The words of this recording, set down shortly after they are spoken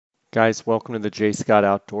Guys, welcome to the J. Scott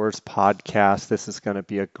Outdoors podcast. This is going to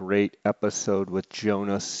be a great episode with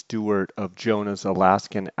Jonah Stewart of Jonah's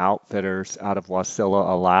Alaskan Outfitters out of Wasilla,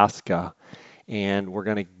 Alaska. And we're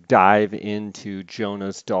going to dive into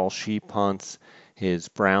Jonah's Dall Sheep hunts, his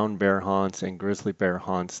brown bear hunts, and grizzly bear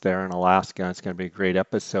hunts there in Alaska. It's going to be a great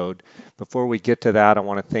episode. Before we get to that, I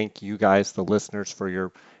want to thank you guys, the listeners, for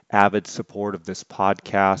your avid support of this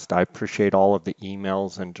podcast. I appreciate all of the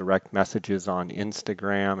emails and direct messages on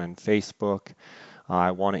Instagram and Facebook.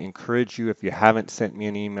 I want to encourage you, if you haven't sent me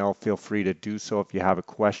an email, feel free to do so. If you have a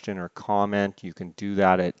question or comment, you can do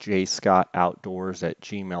that at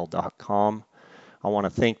jscottoutdoors@gmail.com. I want to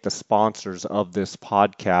thank the sponsors of this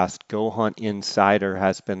podcast. Go Hunt Insider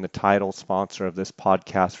has been the title sponsor of this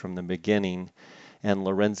podcast from the beginning, and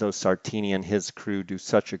Lorenzo Sartini and his crew do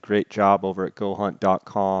such a great job over at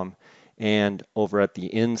GoHunt.com and over at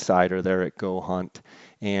the Insider there at Go Hunt.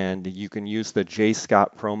 And you can use the J.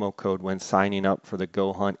 Scott promo code when signing up for the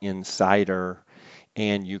Go Hunt Insider,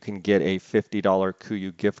 and you can get a $50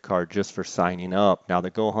 KUIU gift card just for signing up. Now,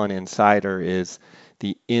 the Go Hunt Insider is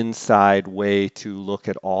the inside way to look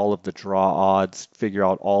at all of the draw odds, figure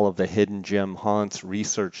out all of the hidden gem hunts,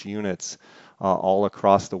 research units all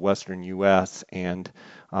across the western U.S. And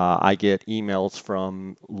I get emails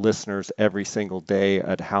from listeners every single day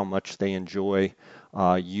at how much they enjoy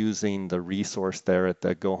using the resource there at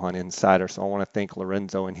the Go Hunt Insider. So I want to thank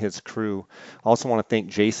Lorenzo and his crew. I also want to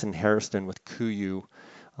thank Jason Hairston with KUIU.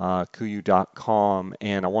 KUIU.com,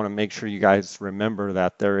 and I want to make sure you guys remember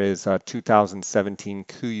that there is a 2017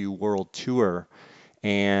 KUIU World Tour,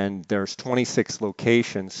 and there's 26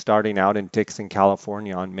 locations starting out in Dixon,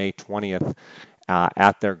 California on May 20th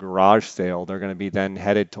at their garage sale. They're going to be then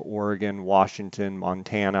headed to Oregon, Washington,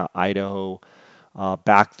 Montana, Idaho,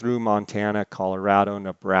 back through Montana, Colorado,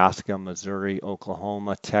 Nebraska, Missouri,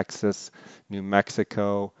 Oklahoma, Texas, New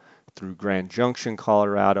Mexico, through Grand Junction,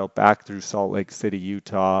 Colorado, back through Salt Lake City,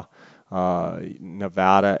 Utah,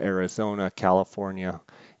 Nevada, Arizona, California.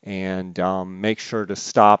 And make sure to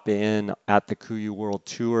stop in at the KUIU World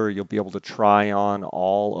Tour. You'll be able to try on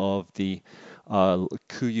all of the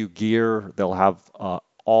KUIU gear. They'll have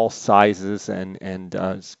all sizes, and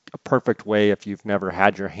it's a perfect way if you've never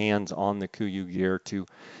had your hands on the KUIU gear to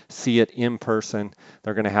see it in person.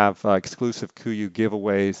 They're going to have exclusive KUIU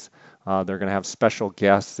giveaways. They're going to have special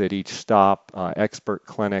guests at each stop, expert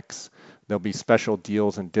clinics. There'll be special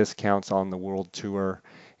deals and discounts on the World Tour,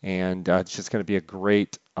 and it's just going to be a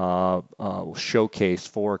great showcase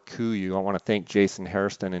for KUIU. I want to thank Jason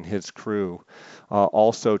Hairston and his crew.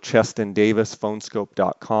 Also, Cheston Davis,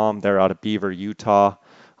 phonescope.com. They're out of Beaver, Utah.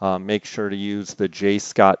 Make sure to use the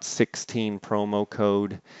JScott16 promo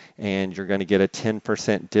code, and you're going to get a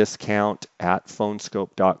 10% discount at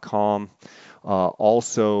phonescope.com.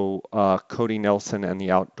 Also, Cody Nelson and the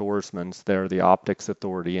Outdoorsmans, they're the Optics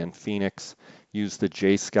Authority in Phoenix. Use the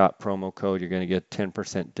J. Scott promo code. You're going to get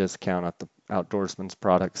 10% discount at the Outdoorsman's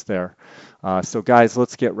products there. So guys,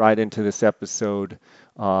 let's get right into this episode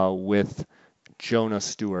with Jonah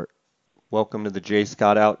Stewart. Welcome to the J.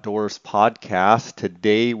 Scott Outdoors podcast.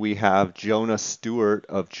 Today we have Jonah Stewart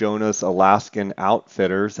of Jonah's Alaskan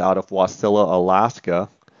Outfitters out of Wasilla, Alaska.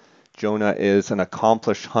 Jonah is an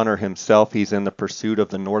accomplished hunter himself. He's in the pursuit of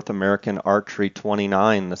the North American Archery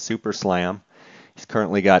 29, the Super Slam. He's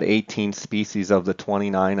currently got 18 species of the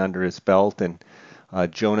 29 under his belt, and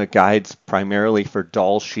Jonah guides primarily for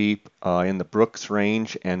Dall Sheep in the Brooks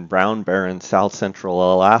Range and brown bear in south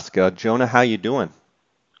central Alaska. Jonah, how you doing?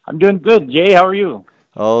 I'm doing good, Jay. How are you?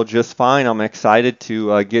 Oh, just fine. I'm excited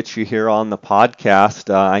to get you here on the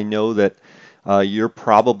podcast. I know that you're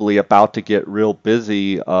probably about to get real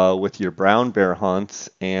busy with your brown bear hunts,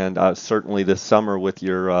 and certainly this summer with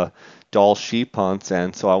your Dall Sheep hunts.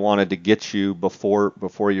 And so I wanted to get you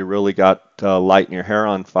before you really got lighting your hair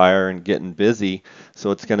on fire and getting busy. So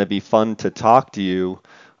it's going to be fun to talk to you.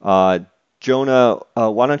 Jonah,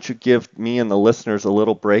 why don't you give me and the listeners a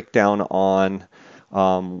little breakdown on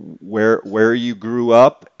where you grew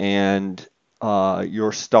up and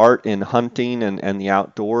your start in hunting and the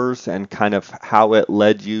outdoors, and kind of how it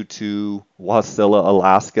led you to Wasilla,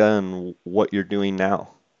 Alaska, and what you're doing now.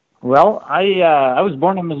 Well, I was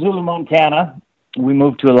born in Missoula, Montana. We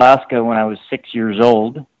moved to Alaska when I was 6 years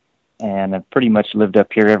old, and I've pretty much lived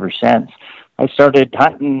up here ever since. I started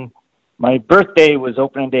hunting. My birthday was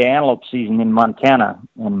opening day antelope season in Montana,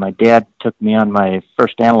 and my dad took me on my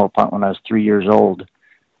first antelope hunt when I was 3 years old,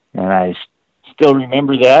 and I still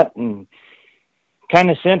remember that. And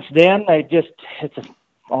kind of since then,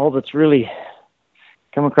 all that's really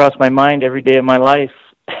come across my mind every day of my life.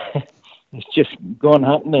 It's just going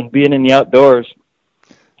hunting and being in the outdoors.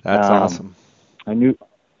 That's awesome. I knew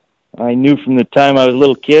I knew from the time I was a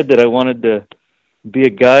little kid that I wanted to be a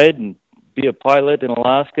guide and be a pilot in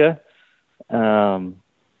Alaska.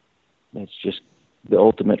 It's just the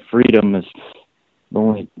ultimate freedom is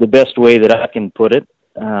the best way that I can put it.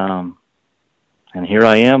 And here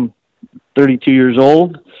I am, 32 years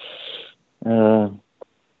old.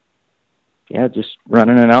 Just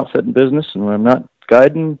running an outfitting business, and when I'm not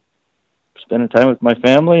guiding, spending time with my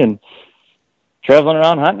family and traveling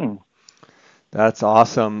around hunting. That's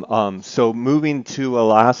awesome. So moving to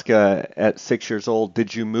Alaska at 6 years old,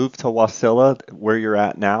 did you move to Wasilla, where you're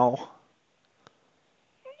at now?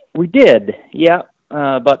 We did, yeah,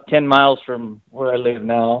 about 10 miles from where I live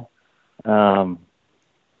now. So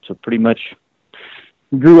pretty much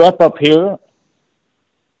grew up here.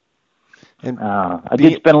 And I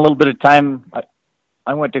did spend a little bit of time.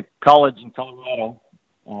 I went to college in Colorado,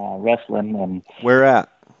 wrestling, and where at?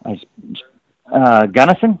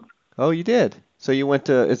 Gunnison. Oh, you did. So you went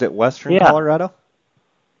to, is it Western Yeah, Colorado?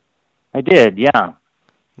 I did, yeah.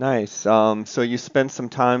 Nice. So you spent some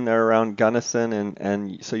time there around Gunnison,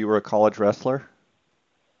 and so you were a college wrestler?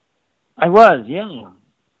 I was, yeah.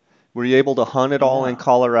 Were you able to hunt at all in Yeah.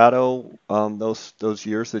 Colorado, those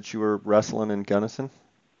years that you were wrestling in Gunnison?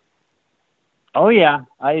 Oh, yeah.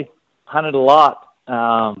 I hunted a lot.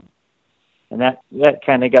 And that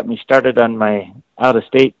kind of got me started on my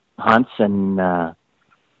out-of-state hunts, and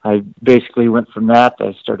I basically went from that.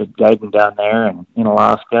 I started guiding down there and in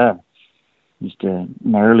Alaska. In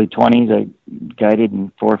my early 20s, I guided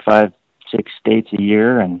in 4, 5, 6 states a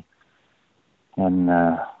year, and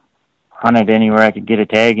hunted anywhere I could get a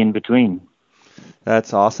tag in between.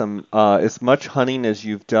 That's awesome. As much hunting as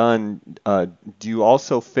you've done, do you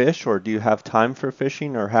also fish, or do you have time for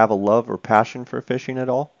fishing, or have a love or passion for fishing at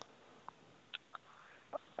all?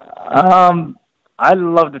 I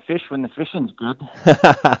love to fish when the fishing's good.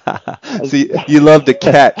 So you love to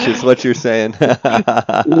catch, is what you're saying.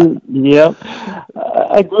 Yep.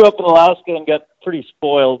 I grew up in Alaska and got pretty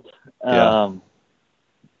spoiled Yeah,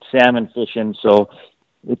 salmon fishing, so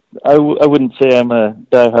I wouldn't say I'm a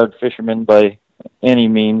diehard fisherman by any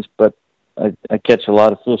means, but I catch a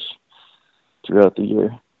lot of fish throughout the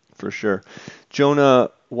year. for sure.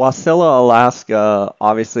 Jonah, Wasilla, Alaska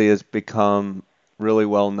obviously has become really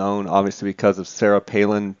well known, obviously because of Sarah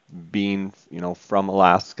Palin being, from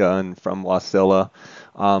Alaska and from Wasilla.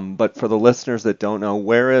 But for the listeners that don't know,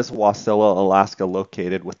 where is Wasilla, Alaska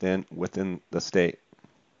located within the state?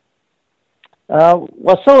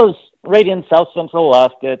 Wasilla's right in south central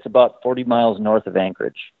Alaska. It's about 40 miles north of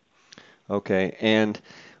Anchorage. Okay, and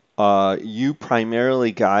you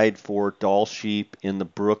primarily guide for Dall Sheep in the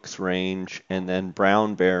Brooks Range and then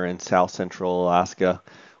brown bear in south central Alaska.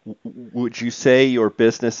 Would you say your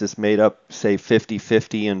business is made up, say,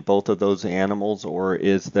 50-50 in both of those animals, or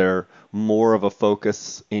is there more of a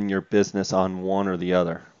focus in your business on one or the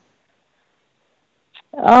other?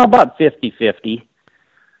 About 50-50.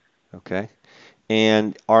 Okay.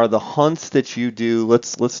 And are the hunts that you do,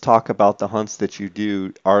 let's talk about the hunts that you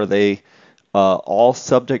do, are they all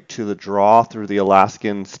subject to the draw through the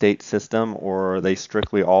Alaskan state system, or are they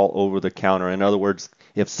strictly all over the counter? In other words,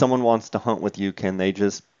 if someone wants to hunt with you, can they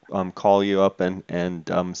just call you up and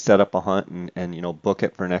set up a hunt and book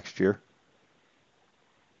it for next year?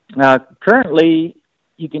 Currently,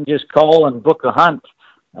 you can just call and book a hunt.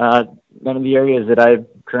 None of the areas that I'm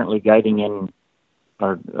currently guiding in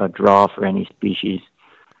are a draw for any species.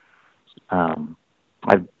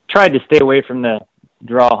 I've tried to stay away from the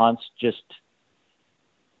draw hunts just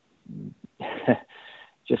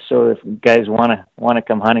so if guys want to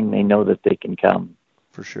come hunting, they know that they can come.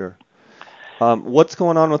 For sure. What's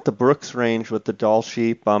going on with the Brooks Range with the Dall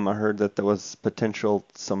Sheep? I heard that there was potential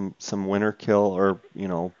some winter kill, or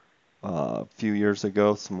a few years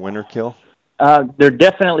ago, some winter kill. There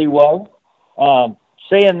definitely was.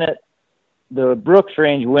 Saying that the Brooks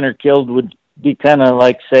Range winter killed would be kind of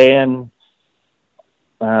like saying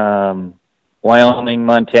Wyoming,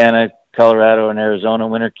 Montana, Colorado, and Arizona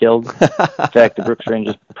winter killed. In fact, the Brooks Range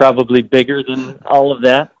is probably bigger than all of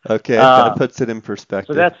that. Okay, that puts it in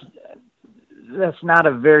perspective. So that's not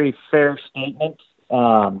a very fair statement.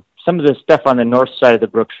 Some of the stuff on the north side of the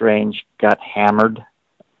Brooks Range got hammered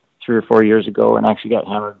 3 or 4 years ago, and actually got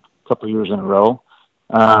hammered a couple of years in a row.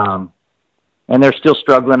 And they're still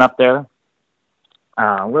struggling up there.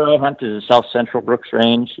 Where I hunt is the south central Brooks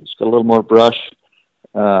Range. It's got a little more brush,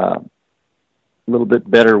 a little bit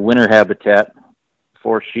better winter habitat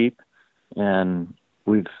for sheep, and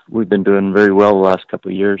we've been doing very well the last couple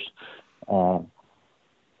of years.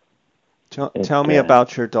 Tell me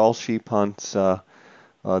about your Dall Sheep hunts.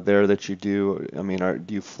 there that you do? I mean,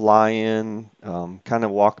 do you fly in? Kind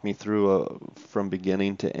of walk me through from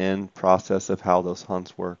beginning to end process of how those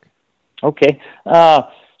hunts work. Okay. So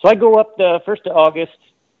I go up the 1st of August.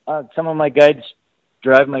 Some of my guides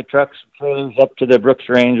drive my trucks trailers up to the Brooks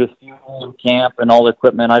Range with fuel and camp and all the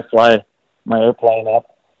equipment. I fly my airplane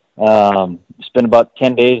up. Spend about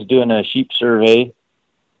 10 days doing a sheep survey.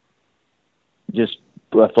 Just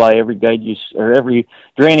fly every guide use or every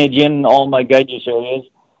drainage in all my guide use areas,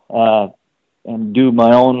 and do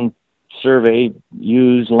my own survey,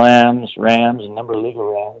 use lambs, rams, and number of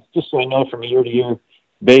legal rams, just so I know from year to year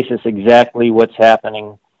basis exactly what's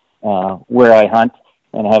happening where I hunt,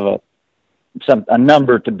 and have a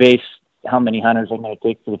number to base how many hunters I'm going to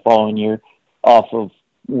take for the following year off of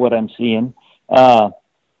what I'm seeing. My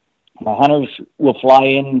hunters will fly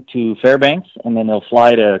into Fairbanks, and then they'll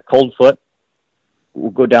fly to Coldfoot.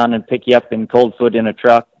 We'll go down and pick you up in Coldfoot in a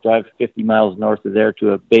truck, drive 50 miles north of there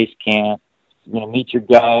to a base camp. Meet your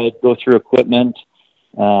guide, go through equipment.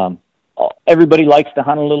 Everybody likes to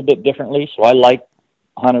hunt a little bit differently, so I like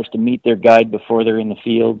hunters to meet their guide before they're in the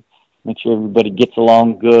field, make sure everybody gets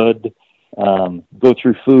along good, go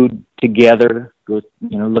through food together,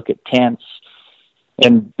 look at tents,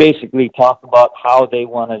 and basically talk about how they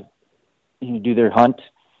want to do their hunt.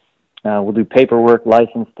 We'll do paperwork,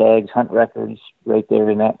 license tags, hunt records right there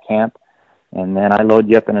in that camp. And then I load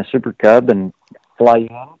you up in a Super Cub and fly you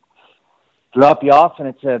in, drop you off, and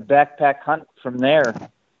it's a backpack hunt from there.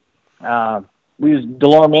 We use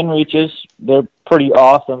DeLorme inReaches. They're pretty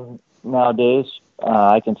awesome nowadays.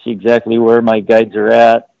 I can see exactly where my guides are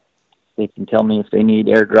at. They can tell me if they need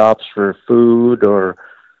airdrops for food or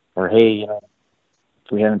hey,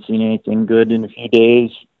 if we haven't seen anything good in a few days,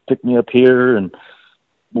 pick me up here and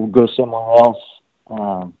we'll go somewhere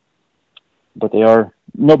else. But they are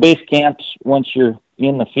no base camps once you're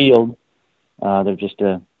in the field. They're just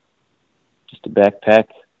a backpack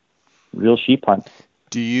real sheep hunt.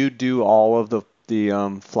 Do you do all of the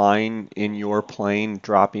flying in your plane,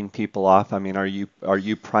 dropping people off? I mean, are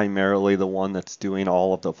you primarily the one that's doing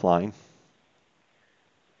all of the flying?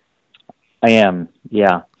 I am,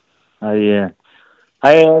 yeah. I've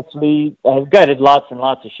guided lots and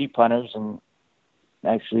lots of sheep hunters, and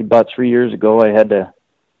actually about 3 years ago I had a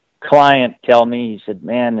client tell me, he said,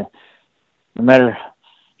 man, no matter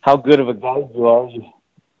how good of a guide you are,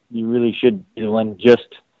 you really should be the one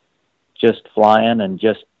just flying and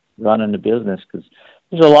just running the business, because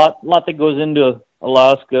there's a lot that goes into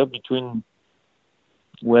Alaska between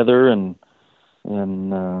weather and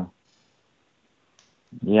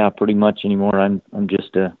yeah, pretty much anymore. I'm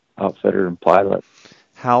just a outfitter and pilot.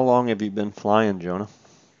 How long have you been flying, Jonah?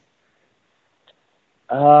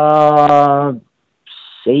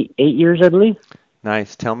 Say 8 years, I believe.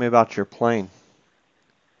 Nice. Tell me about your plane.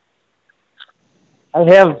 I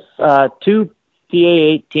have two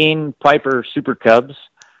PA-18 Piper Super Cubs,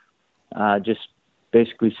 just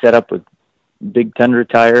basically set up with big Tundra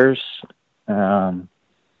tires, and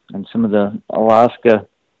some of the Alaska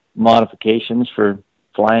modifications for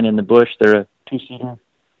flying in the bush. They're a two-seater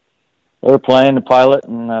airplane, a pilot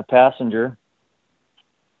and a passenger,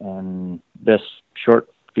 and best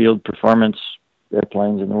short field performance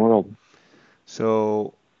airplanes in the world.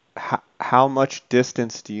 So how much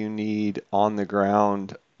distance do you need on the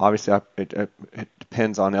ground? Obviously, it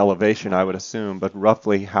depends on elevation, I would assume, but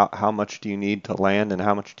roughly how much do you need to land and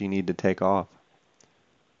how much do you need to take off?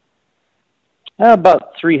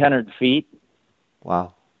 About 300 feet.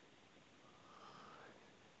 Wow.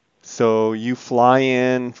 So you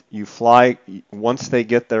fly once they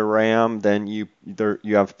get their ram, then you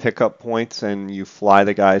have pickup points and you fly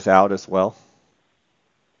the guys out as well?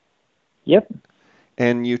 Yep.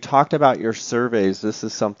 And you talked about your surveys. This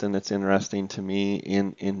is something that's interesting to me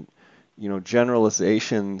in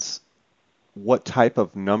generalizations. What type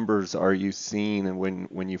of numbers are you seeing, and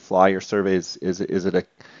when you fly your surveys? Is it a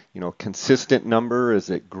consistent number? Is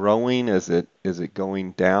it growing? Is it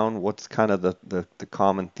going down? What's kind of the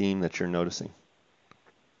common theme that you're noticing?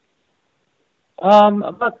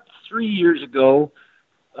 About 3 years ago,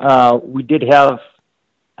 we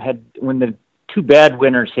had when the two bad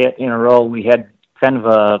winters hit in a row, we had kind of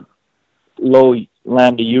a low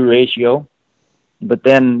lamb to ewe ratio. But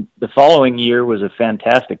then the following year was a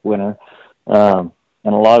fantastic winter, and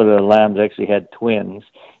a lot of the lambs actually had twins,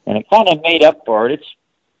 and it kind of made up for it. It's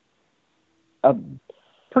a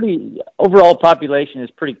pretty overall population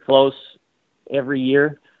is pretty close every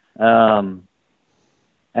year. Actually,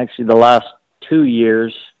 the last 2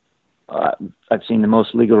 years, I've seen the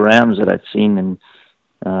most legal rams that I've seen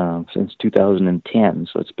since 2010.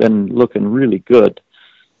 So it's been looking really good,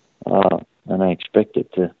 and I expect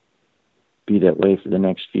it to be that way for the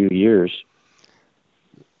next few years.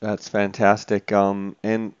 That's fantastic.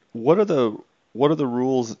 And what are the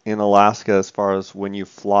rules in Alaska as far as when you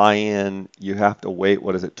fly in, you have to wait,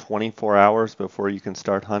 what is it, 24 hours before you can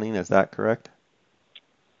start hunting? Is that correct?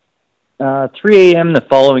 3 a.m. the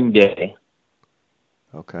following day.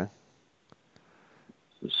 Okay.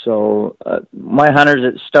 So my hunters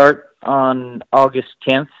that start on August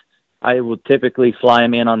 10th, I will typically fly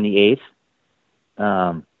them in on the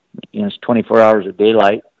 8th. It's 24 hours of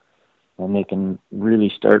daylight, and they can really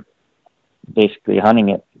start basically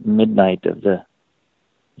hunting at midnight of the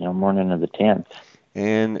morning of the 10th.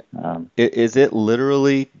 And is it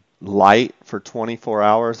literally light for 24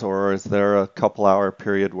 hours, or is there a couple hour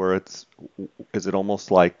period where is it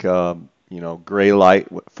almost like gray light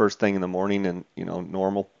first thing in the morning and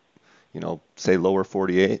normal, say lower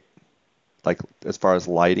 48, like as far as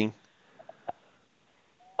lighting?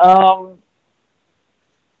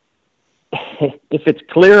 If it's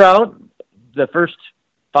clear out, the first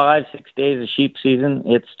 5-6 days of sheep season,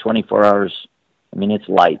 it's 24 hours. I mean, it's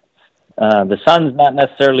light. The sun's not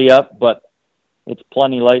necessarily up, but it's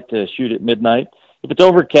plenty light to shoot at midnight. If it's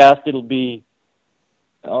overcast, it'll be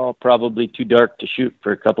probably too dark to shoot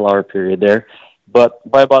for a couple hour period there. But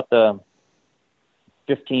by about the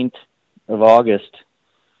 15th of August,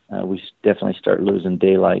 we definitely start losing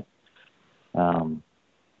daylight. And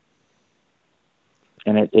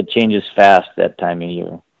it changes fast that time of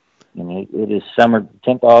year. I mean, it is summer.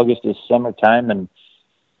 10th of August is summertime, and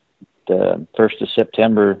the 1st of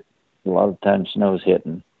September, a lot of times snow's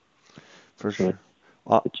hitting. For sure.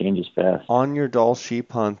 It changes fast. On your Dall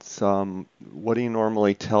sheep hunts, what do you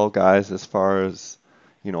normally tell guys as far as,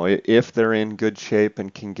 if they're in good shape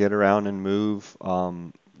and can get around and move,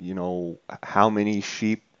 how many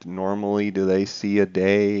sheep normally do they see a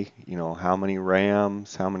day? How many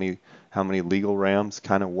rams, how many legal rams?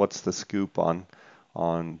 Kind of what's the scoop on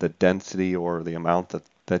the density or the amount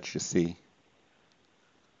that you see?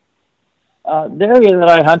 The area that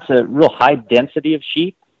I hunt's a real high density of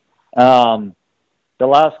sheep. The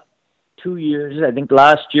last 2 years, I think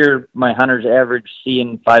last year, my hunters averaged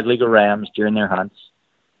seeing 5 legal rams during their hunts.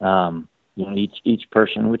 Each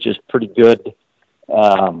person, which is pretty good.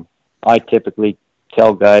 I typically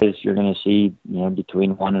tell guys you're going to see,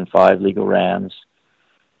 between 1 and 5 legal rams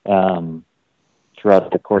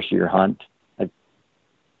throughout the course of your hunt.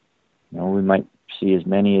 We might see as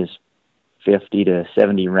many as 50 to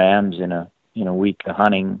 70 rams in a week of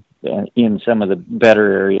hunting in some of the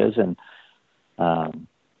better areas, and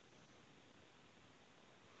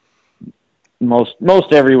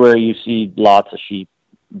most everywhere you see lots of sheep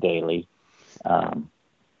daily. I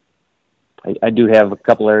do have a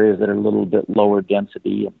couple areas that are a little bit lower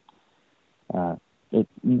density.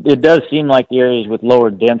 It does seem like the areas with lower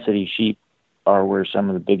density sheep are where some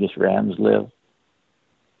of the biggest rams live,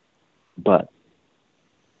 but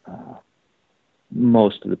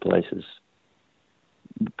most of the places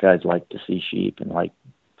guys like to see sheep and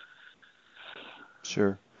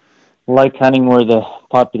Sure. like hunting where the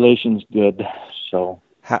population's good. So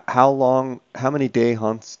how many day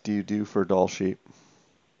hunts do you do for Dall sheep?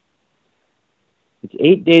 it's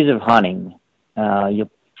 8 days of hunting.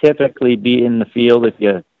 You'll typically be in the field if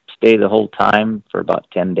you stay the whole time for about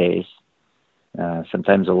 10 days.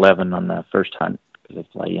 Sometimes 11 on the first hunt because I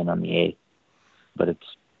fly in on the 8th. But it's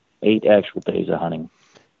 8 actual days of hunting.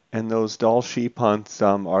 And those Dall sheep hunts,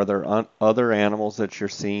 are there other animals that you're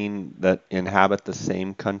seeing that inhabit the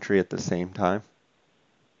same country at the same time?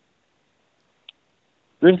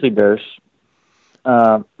 Grizzly bears.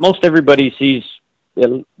 Most everybody sees at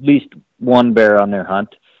least one bear on their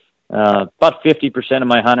hunt. About 50% of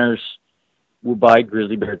my hunters will buy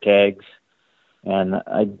grizzly bear tags, and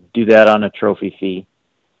I do that on a trophy fee.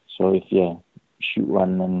 So if you shoot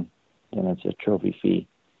one, then it's a trophy fee.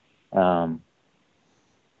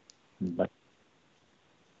 But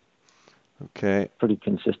okay, pretty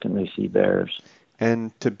consistently see bears.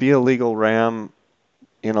 And to be a legal ram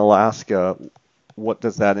in Alaska, what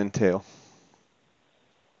does that entail?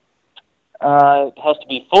 It has to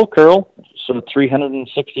be full curl, so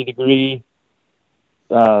 360-degree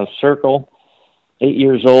circle, 8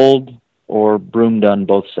 years old, or broomed on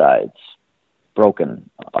both sides, broken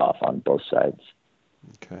off on both sides.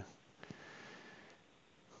 Okay.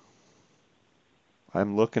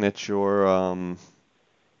 I'm looking at your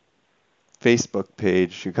Facebook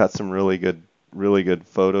page. You got some really good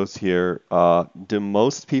photos here. Do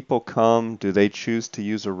most people come? Do they choose to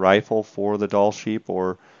use a rifle for the Dall sheep,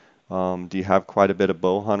 or do you have quite a bit of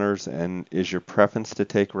bow hunters? And is your preference to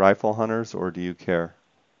take rifle hunters, or do you care?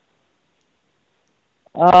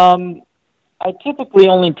 I typically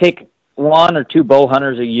only take 1 or 2 bow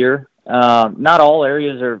hunters a year. Not all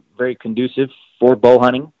areas are very conducive for bow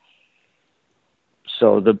hunting.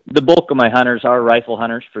 So the bulk of my hunters are rifle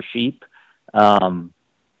hunters for sheep. And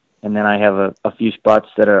then I have a few spots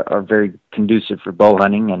that are very conducive for bow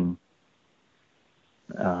hunting. And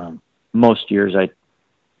most years I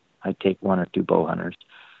take one or two bow hunters.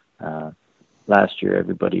 Last year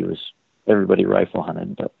everybody rifle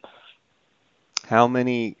hunted. But how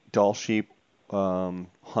many Dall sheep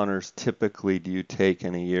hunters typically do you take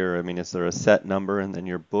in a year? I mean, is there a set number and then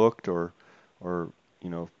you're booked, or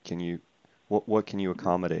can you what can you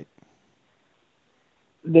accommodate?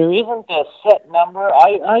 there isn't a set number.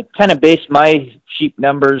 I kind of base my sheep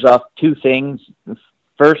numbers off two things.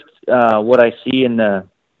 First, what I see in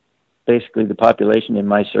basically the population in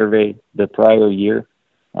my survey the prior year,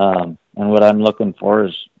 and what I'm looking for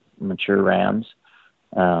is mature rams.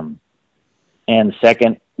 And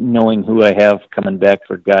second, knowing who I have coming back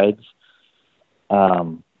for guides.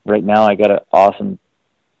 Right now, I got an awesome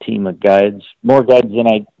team of guides, more guides than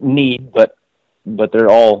I need, but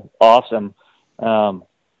they're all awesome.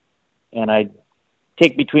 And I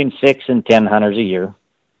take between 6 and 10 hunters a year.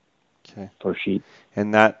 Okay. For sheep.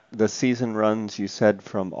 And that the season runs, you said,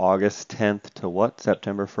 from August 10th to what?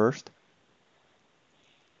 September 1st?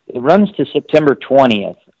 It runs to September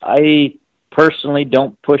 20th. I personally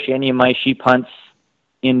don't push any of my sheep hunts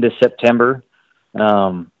into September.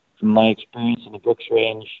 From my experience in the Brooks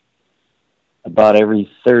Range, about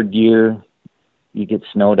every third year you get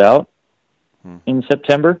snowed out in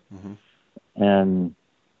September. Mm-hmm. And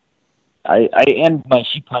I end my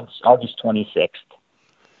sheep hunts August 26th.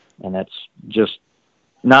 And that's just,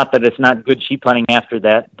 not that it's not good sheep hunting after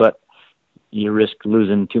that, but you risk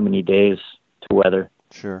losing too many days to weather.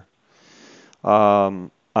 Sure.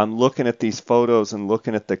 I'm looking at these photos and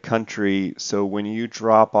looking at the country. So when you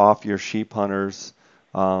drop off your sheep hunters,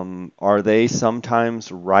 are they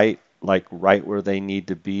sometimes right where they need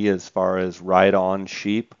to be as far as right on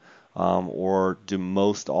sheep? Or do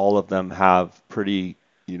most all of them have pretty,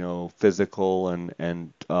 physical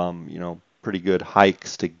and pretty good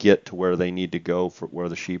hikes to get to where they need to go for where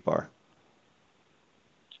the sheep are?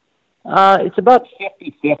 It's about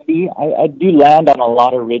 50-50. I do land on a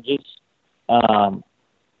lot of ridges. I've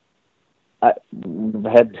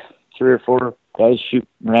had 3 or 4 guys shoot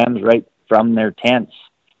rams right from their tents,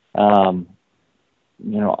 on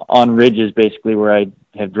ridges basically where I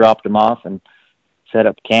have dropped them off and set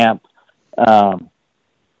up camp.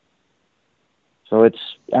 So it's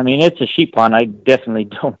a sheep hunt. I definitely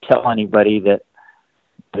don't tell anybody that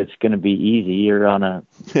it's going to be easy. You're on a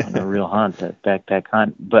real hunt, a backpack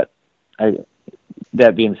hunt. But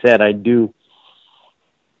that being said, I do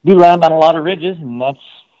land on a lot of ridges, and that's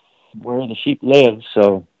where the sheep live.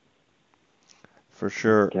 So for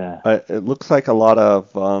sure, it looks like a lot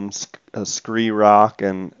of scree rock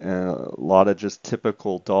and a lot of just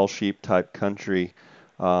typical Dall sheep type country.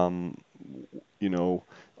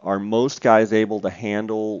 Are most guys able to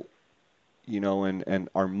handle, and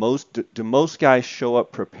do most guys show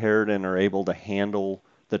up prepared and are able to handle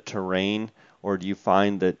the terrain, or do you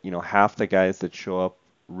find that, half the guys that show up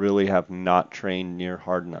really have not trained near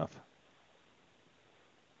hard enough?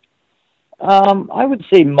 I would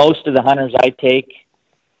say most of the hunters I take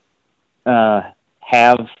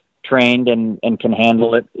have trained and can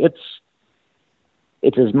handle it. It's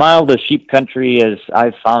as mild a sheep country as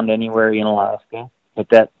I've found anywhere in Alaska. But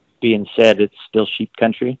that being said, it's still sheep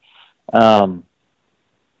country. Yeah,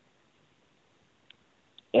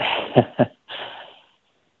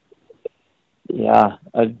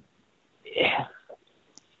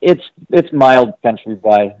 it's mild country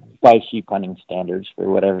by sheep hunting standards, for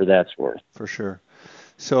whatever that's worth. For sure.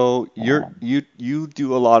 So you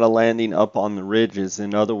do a lot of landing up on the ridges.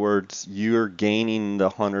 In other words, you're gaining the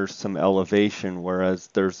hunters some elevation, whereas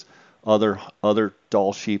there's other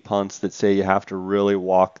Dall sheep hunts that say you have to really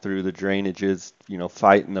walk through the drainages,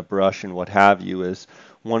 fight in the brush and what have you. Is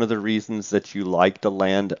one of the reasons that you like to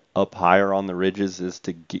land up higher on the ridges is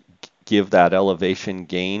to give that elevation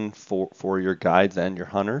gain for your guides and your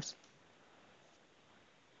hunters?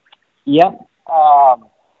 Yep.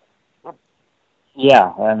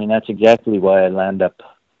 Yeah, that's exactly why I land up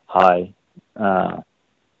high.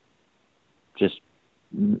 Just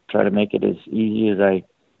try to make it as easy as I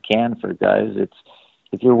can for guys.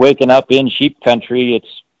 If you're waking up in sheep country,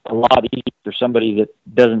 it's a lot easier for somebody that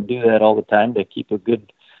doesn't do that all the time to keep a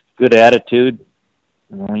good attitude.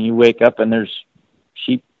 When you wake up and there's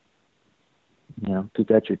sheep,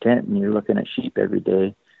 peek out your tent and you're looking at sheep every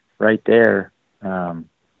day right there. Yeah,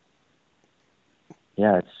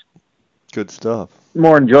 it's good stuff.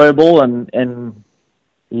 More enjoyable and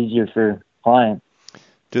easier for clients.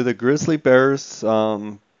 Do the grizzly bears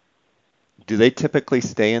Do they typically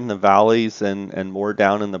stay in the valleys and more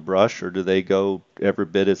down in the brush, or do they go every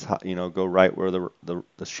bit as high, go right where the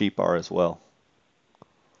sheep are as well?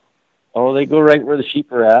 Oh, they go right where the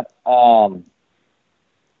sheep are at.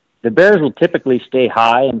 The bears will typically stay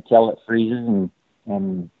high until it freezes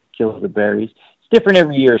and kills the berries. It's different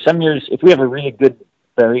every year. Some years, if we have a really good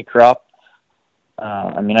berry crop,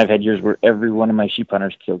 I've had years where every one of my sheep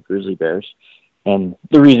hunters killed grizzly bears. And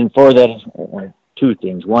the reason for that is two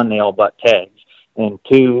things. One, they all butt tags. And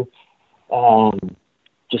two,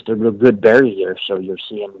 just a real good berry year. So you're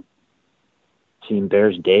seeing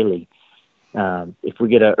bears daily. If we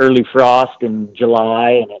get an early frost in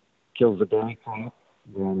July and it kills the berry crop,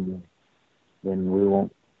 then we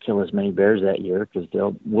won't kill as many bears that year because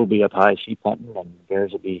we'll be up high sheep hunting and the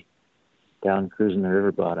bears will be down cruising the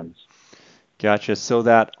river bottoms. Gotcha. So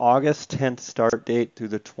that August 10th start date through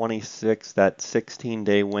the 26th, that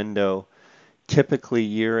 16-day window, typically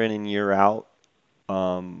year in and year out,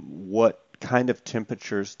 what kind of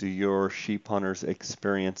temperatures do your sheep hunters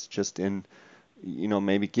experience just in,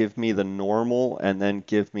 maybe give me the normal and then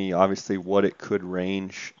give me obviously what it could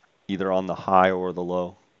range either on the high or the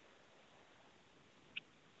low?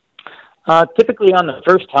 Typically on the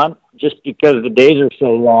first hunt, just because the days are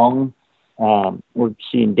so long, we're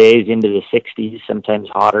seeing days into the 60s, sometimes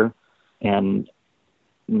hotter, and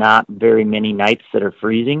not very many nights that are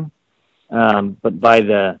freezing. But by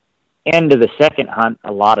the end of the second hunt,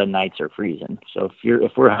 a lot of nights are freezing. So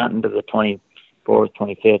if we're hunting to the 24th,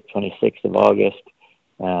 25th, 26th of August,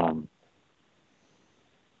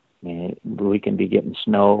 we can be getting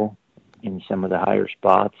snow in some of the higher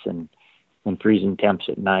spots and freezing temps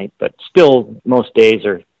at night. But still, most days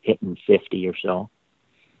are hitting 50 or so.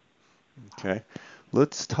 Okay.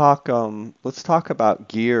 Let's talk about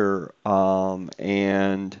gear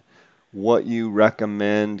and what you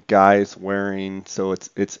recommend guys wearing. So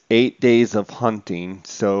it's 8 days of hunting.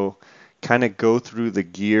 So kind of go through the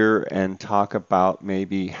gear and talk about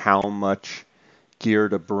maybe how much gear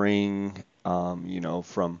to bring,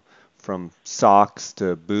 from socks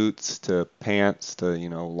to boots to pants to,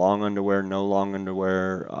 long underwear, no long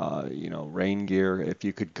underwear, rain gear. If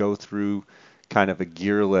you could go through kind of a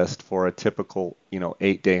gear list for a typical,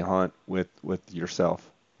 8-day hunt with yourself,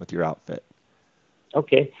 with your outfit.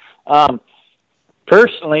 Okay.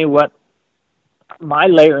 Personally, what my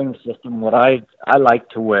layering system, what I like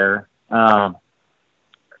to wear, for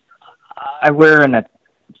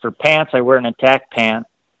pants, I wear an attack pant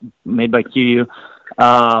made by QU.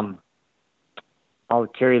 I'll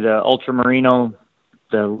carry the Ultramarino,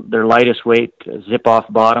 their lightest weight zip-off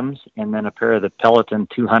bottoms, and then a pair of the Peloton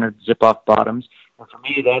 200 zip-off bottoms. And for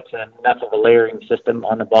me, that's enough of a layering system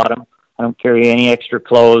on the bottom. I don't carry any extra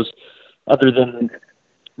clothes other than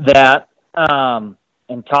that. And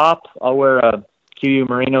top, I'll wear a QU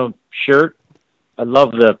Merino shirt. I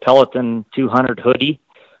love the Peloton 200 hoodie.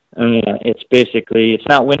 It's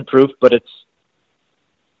not windproof, but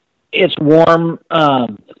it's warm,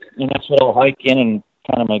 and that's what I'll hike in and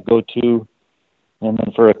kind of my go-to. And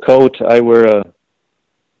then for a coat, I wear a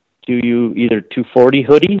QU either 240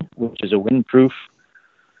 hoodie, which is a windproof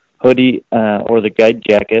hoodie, or the guide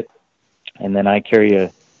jacket. And then I carry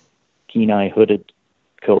a Kenai hooded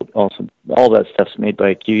coat. Also, all that stuff's made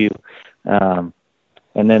by QU. And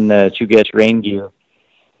then the Chugach rain gear,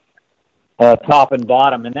 top and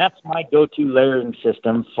bottom. And that's my go-to layering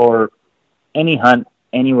system for any hunt,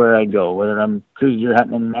 anywhere I go, whether I'm cruiser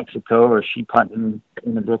hunting in Mexico or sheep hunting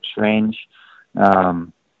in the Brooks Range.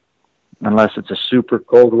 Unless it's a super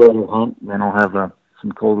cold weather hunt, then I'll have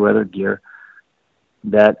some cold weather gear.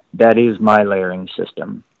 That is my layering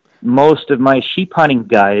system. Most of my sheep hunting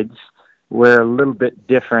guides wear a little bit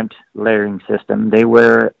different layering system. They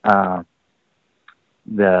wear I'm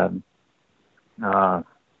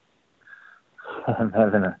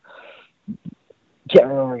having a can't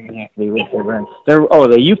remember exactly what they're wearing.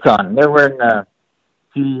 The Yukon. They're wearing a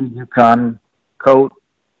Yukon coat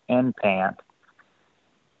and pant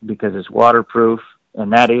because it's waterproof,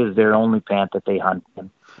 and that is their only pant that they hunt in.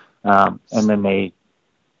 And then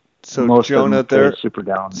most Jonah, of them they're super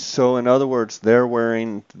down. So in other words, they're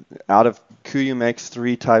wearing, out of KUIU makes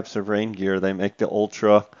 3 types of rain gear. They make the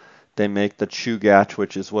Ultra, they make the Chugach,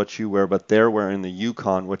 which is what you wear, but they're wearing the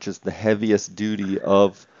Yukon, which is the heaviest duty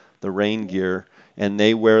of the rain gear, and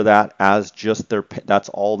they wear that as just that's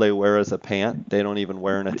all they wear as a pant. They don't even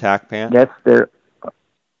wear an attack pant. That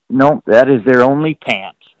is their only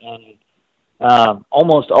pant. And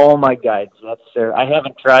almost all my guides, I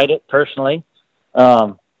haven't tried it personally,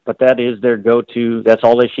 but that is their go-to. That's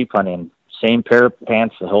all they sheep hunt in. Same pair of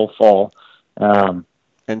pants the whole fall.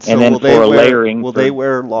 And And so then for layering, will they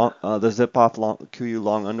wear long the zip off long KUIU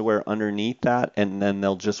long underwear underneath that, and then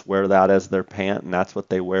they'll just wear that as their pant, and that's what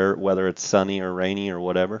they wear whether it's sunny or rainy or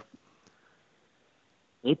whatever?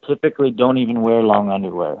 they typically don't even wear long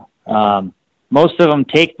underwear. Okay. Most of them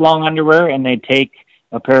take long underwear, and they take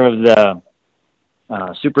a pair of the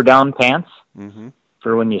super down pants Mm-hmm.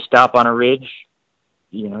 for when you stop on a ridge.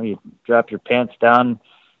 You know, you drop your pants down,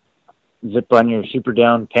 zip on your super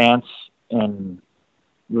down pants, and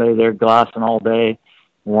lay there glossing all day,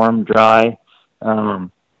 warm, dry.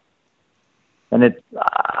 Um, and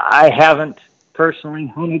I haven't personally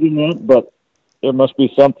hunted in it, but there must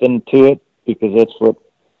be something to it because that's what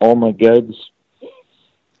all my guides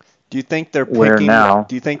wear now.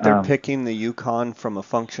 Do you think they're picking the Yukon from a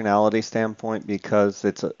functionality standpoint because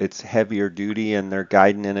it's heavier duty and they're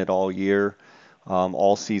guiding in it all year,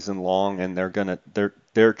 all season long, and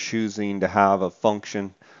they're choosing to have a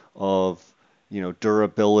function of,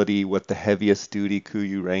 durability with the heaviest duty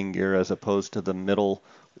KUIU rain gear as opposed to the middle,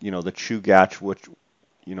 the Chugach, which,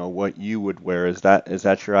 what you would wear. Is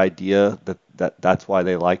that your idea that's why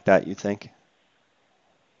they like that, you think?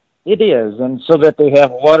 It is, and so that they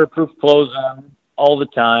have waterproof clothes on all the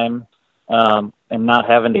time, and not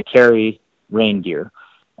having to carry rain gear.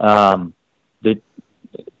 The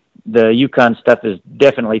Yukon stuff is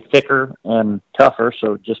definitely thicker and tougher,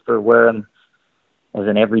 so just for wearing as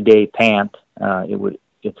an everyday pant,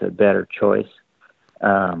 it's a better choice.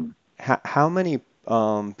 How many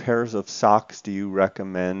pairs of socks do you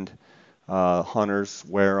recommend hunters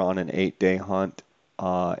wear on an 8-day hunt?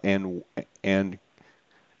 And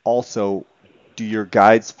also, do your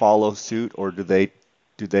guides follow suit, or do they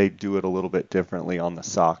do it a little bit differently on the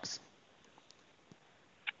socks?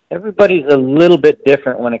 Everybody's a little bit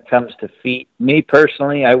different when it comes to feet. Me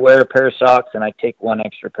personally, I wear a pair of socks and I take one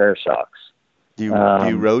extra pair of socks. Do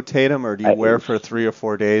you rotate them, or do you wear for 3 or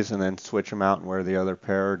 4 days and then switch them out and wear the other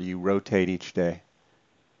pair, or do you rotate each day?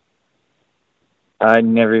 I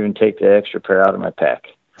never even take the extra pair out of my pack.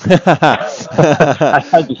 I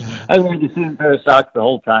wear the same pair of socks the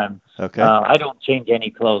whole time. Okay. I don't change any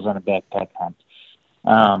clothes on a backpack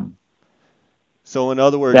hunt. So in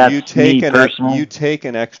other words, That's you take me personally. you take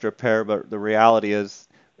an extra pair, but the reality is,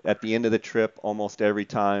 at the end of the trip, almost every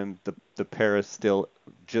time the pair is still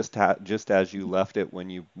just as you left it when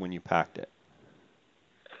you packed it.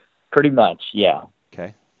 Pretty much, yeah.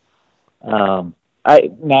 Okay. But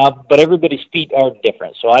everybody's feet are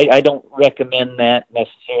different, so I don't recommend that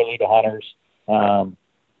necessarily to hunters.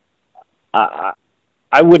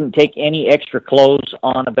 I wouldn't take any extra clothes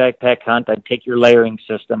on a backpack hunt. I'd take your layering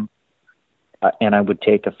system, and I would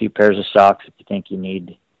take a few pairs of socks if you think you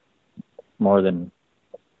need more than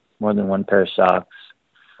one pair of socks.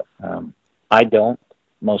 I don't.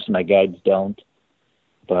 Most of my guides don't,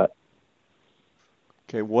 but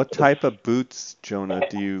Okay. What type of boots, Jonah,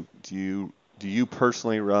 do you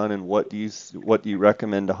personally run, and what do you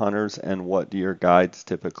recommend to hunters, and what do your guides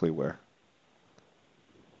typically wear?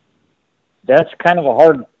 that's kind of a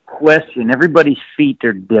hard question. Everybody's feet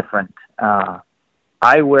are different.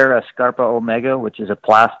 I wear a Scarpa Omega, which is a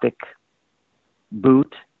plastic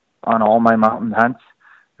boot on all my mountain hunts.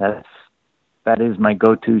 That is my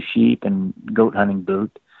go-to sheep and goat hunting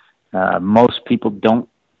boot. Most people don't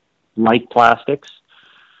like plastics.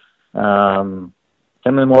 Some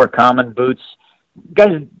of the more common boots,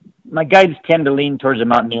 my guides tend to lean towards a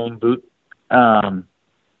mountaineering boot.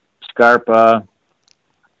 Scarpa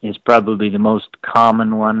is probably the most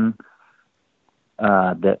common one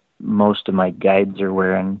that most of my guides are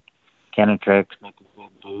wearing. Canatrex make a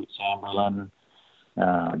good boot, Samberlin,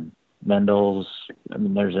 Mendel's. I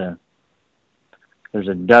mean, there's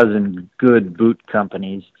a dozen good boot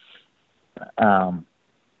companies. I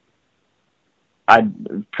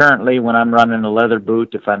currently, when I'm running a leather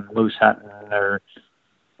boot, if I'm moose hunting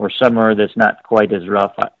or somewhere that's not quite as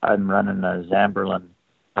rough, I'm running a Zamberlin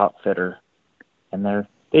Outfitter, and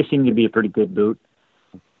they seem to be a pretty good boot.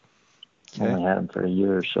 Okay. Only had them for a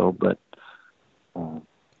year or so, but.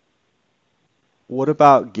 What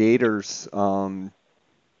about gaiters? Do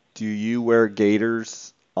you wear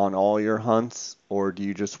gaiters on all your hunts, or do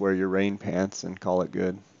you just wear your rain pants and call it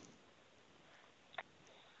good?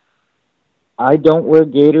 I don't wear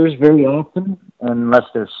gaiters very often unless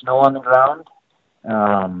there's snow on the ground.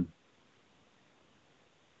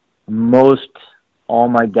 Most all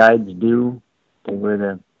my guides do. They wear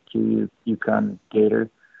the Yukon gaiter.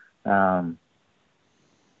 And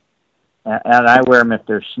I wear them if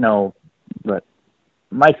there's snow, but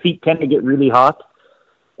my feet tend to get really hot,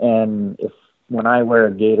 and when I wear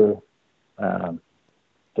a gaiter,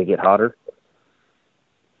 they get hotter.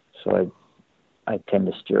 So I tend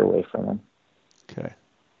to steer away from them. Okay.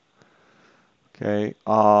 Okay.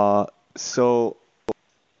 So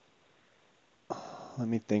let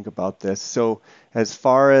me think about this. So as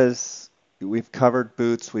far as we've covered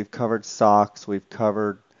boots, we've covered socks, we've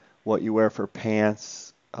covered what you wear for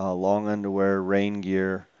pants, long underwear, rain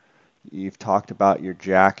gear. You've talked about your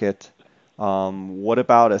jacket. What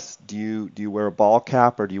about us? Do you wear a ball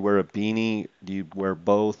cap or do you wear a beanie? Do you wear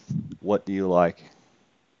both? What do you like?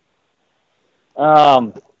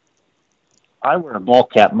 Um, I wear a ball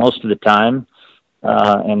cap most of the time,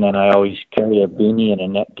 and then I always carry a beanie and a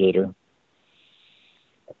neck gaiter.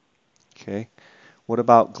 Okay. What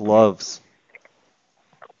about gloves?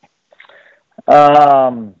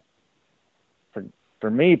 Um, for, for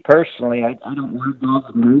me personally, I don't wear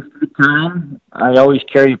gloves most of the time. I always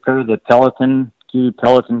carry a pair of the Peloton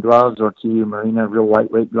gloves or KU Marina real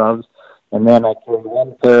lightweight gloves, and then I carry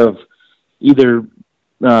one pair of either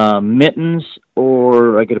mittens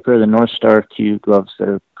or I get a pair of the North Star KU gloves that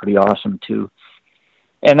are pretty awesome too.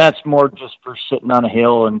 And that's more just for sitting on a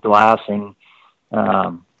hill and glassing.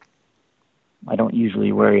 Um, I don't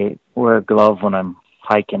usually wear a glove when I'm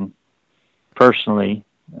hiking personally.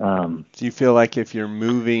 Do you feel like if you're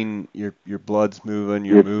moving, your blood's moving,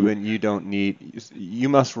 you're If moving, you don't need, you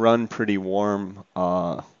must run pretty warm.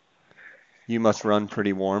 You must run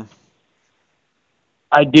pretty warm.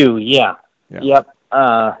 I do, yeah, Yeah. yep.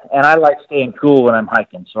 And I like staying cool when I'm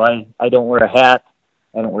hiking, so I don't wear a hat,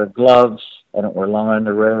 I don't wear gloves, I don't wear long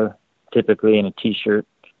underwear, typically in a t-shirt.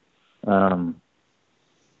 Um,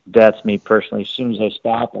 that's me personally. As soon as I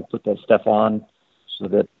stop, I put that stuff on so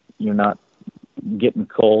that you're not getting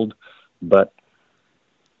cold. But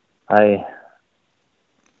I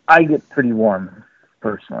I get pretty warm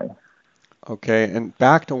personally. Okay. And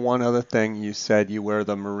back to one other thing, you said you wear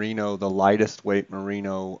the merino, the lightest weight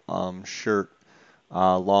merino shirt,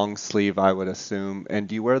 long sleeve, I would assume. And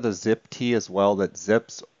do you wear the zip tee as well that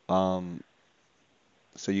zips um,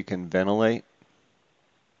 so you can ventilate?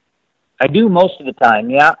 I do most of the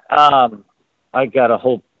time, yeah. I got a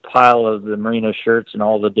whole pile of the merino shirts and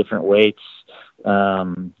all the different weights.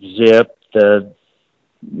 Zip, the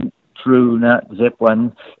true nut zip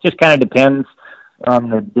ones. Just kind of depends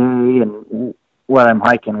on the day and what I'm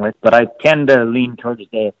hiking with. But I tend to lean towards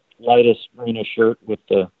the lightest merino shirt with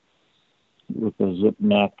the zip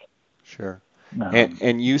neck Sure. um,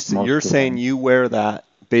 And most you're of the saying time. you wear that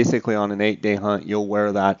basically on an 8-day hunt, you'll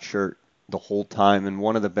wear that shirt the whole time. And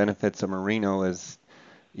one of the benefits of merino is,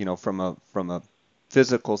 from a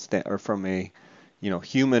physical stand or from a,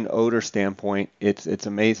 human odor standpoint, it's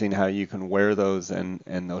amazing how you can wear those and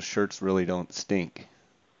those shirts really don't stink.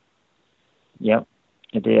 Yep,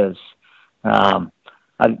 it is. Um,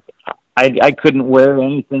 I, I couldn't wear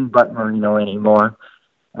anything but merino anymore,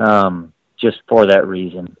 just for that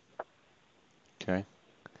reason. Okay.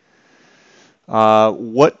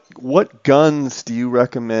 What guns do you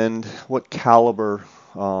recommend? What caliber?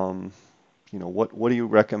 Um, what do you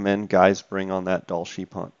recommend guys bring on that Dall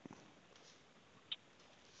sheep hunt?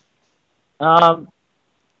 Um,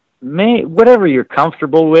 whatever you're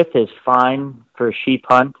comfortable with is fine for a sheep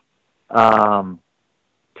hunt. Um,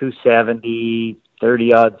 270,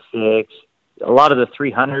 30 odd six. A lot of the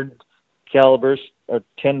 300 calibers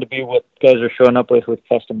tend to be what guys are showing up with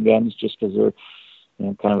custom guns, just because they're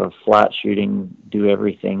kind of a flat shooting, do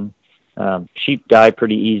everything. Sheep die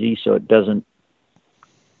pretty easy, so it doesn't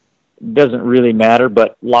really matter.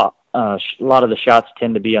 But a lot of the shots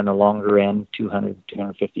tend to be on the longer end, 200,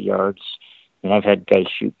 250 yards. And I've had guys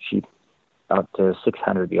shoot sheep out to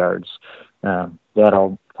 600 yards. That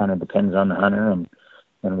all kind of depends on the hunter and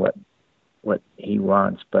what he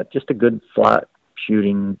wants. But just a good flat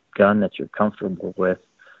shooting gun that you're comfortable with.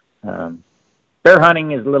 Um, Bear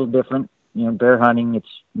hunting is a little different. Bear hunting, it's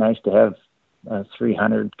nice to have a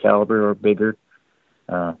 300 caliber or bigger,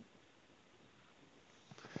 uh,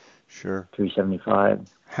 Sure. 375.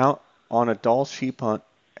 How on a Dall sheep hunt,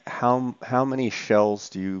 how many shells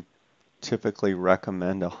do you typically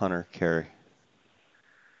recommend a hunter carry?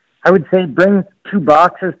 I would say bring 2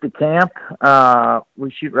 boxes to camp.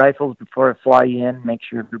 We shoot rifles before I fly in, make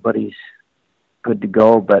sure everybody's good to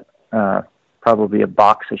go, but probably a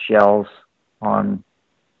box of shells on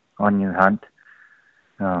your hunt.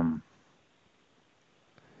 Um,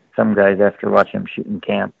 some guys, after watching them shoot in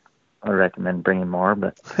camp, I recommend bringing more,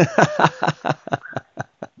 but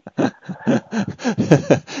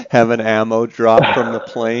Have an ammo drop from the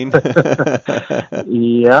plane.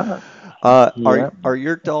 yeah, yeah. Are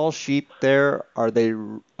your Dall sheep there? Are they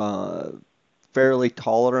fairly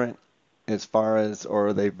tolerant as far as, or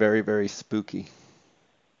are they very, very spooky?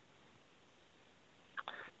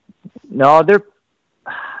 No,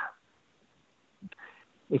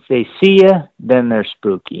 if they see you, then they're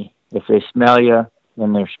spooky. If they smell you,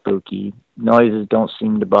 then they're spooky. Noises don't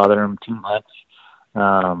seem to bother them too much.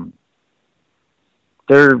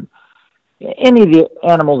 They're any of the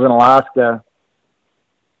animals in Alaska.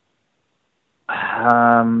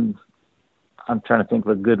 I'm trying to think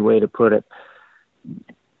of a good way to put it.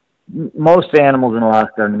 Most animals in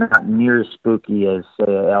Alaska are not near as spooky as,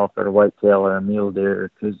 say, an elk or a whitetail or a mule deer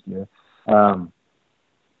or coos deer.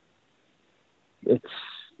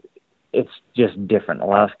 It's just different.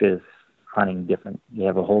 Alaska is hunting different. You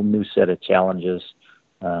have a whole new set of challenges.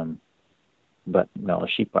 But no,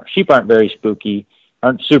 sheep aren't very spooky,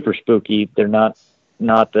 aren't super spooky. They're not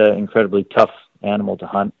incredibly tough animal to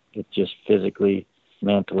hunt. It just physically,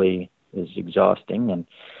 mentally is exhausting.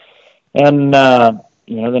 And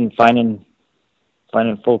then finding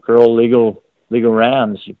full curl legal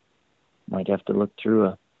rams, you might have to look through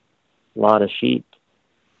a lot of sheep.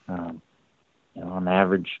 On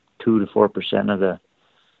average, 2 to 4% of the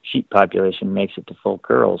sheep population makes it to full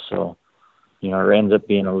curl. So, it ends up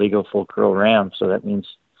being a legal full curl ram. So that means,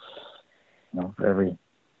 for every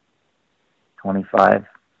 25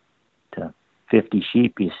 to 50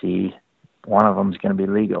 sheep you see, one of them is going to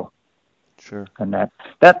be legal. Sure. And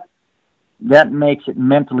that makes it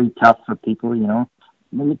mentally tough for people. We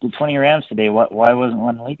looked at 20 rams today. Why wasn't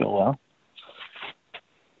one legal?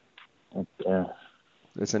 Well,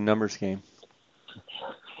 it's a numbers game.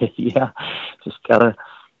 Yeah, just gotta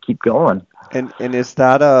keep going. And is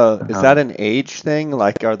that an age thing?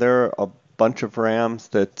 Like, are there a bunch of rams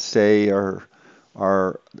that say is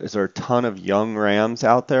there a ton of young rams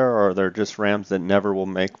out there, or are there just rams that never will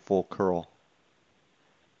make full curl?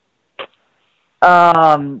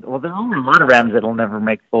 Well, there are a lot of rams that'll never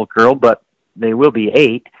make full curl, but they will be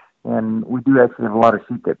 8, and we do actually have a lot of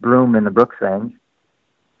sheep that broom in the Brooks range.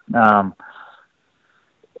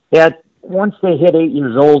 Once they hit 8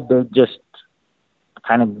 years old, they just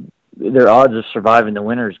kind of, their odds of surviving the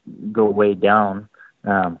winters go way down.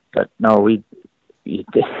 But no, it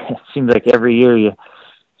seems like every year you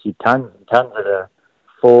see tons and tons of the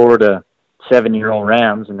 4 to 7-year-old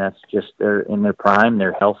rams, and that's just, they're in their prime,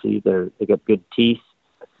 they're healthy, they got good teeth.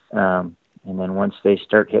 And then once they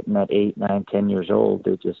start hitting that 8, 9, 10 years old,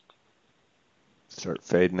 they just start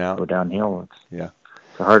fading out, go downhill. It's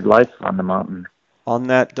a hard life on the mountain. On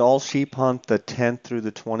that Dall sheep hunt, the 10th through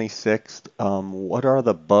the 26th, what are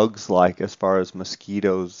the bugs like as far as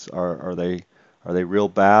mosquitoes? Are they real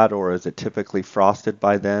bad, or is it typically frosted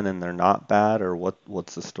by then and they're not bad, or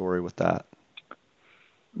what's the story with that?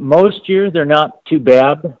 Most years they're not too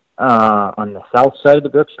bad. On the south side of the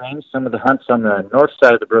Brooks Range, some of the hunts on the north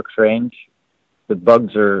side of the Brooks Range, the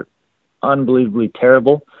bugs are unbelievably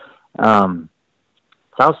terrible.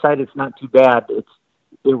 South side, it's not too bad. It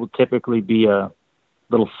will typically be a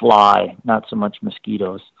little fly, not so much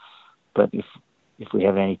mosquitoes. But if we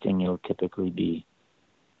have anything, it'll typically be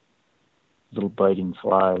little biting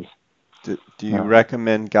flies. Do you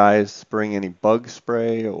recommend guys bring any bug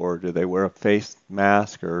spray, or do they wear a face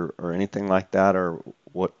mask or anything like that, or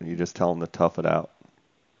what? You just tell them to tough it out?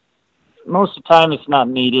 Most of the time it's not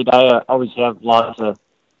needed. I always have lots of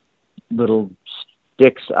little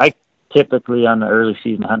sticks. I typically on the early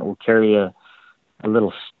season hunt will carry a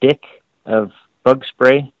little stick of bug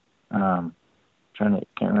spray. Can't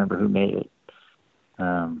remember who made it.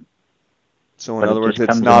 So in other words,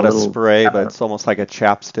 it's not a spray, but it's almost like a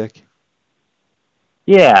chapstick?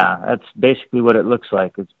 Yeah, that's basically what it looks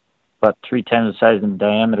like. It's about 3 times the size and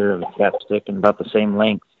diameter of a chapstick and about the same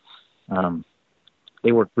length.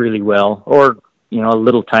 They work really well. Or, a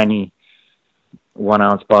little tiny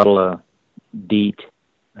 1-ounce bottle of DEET.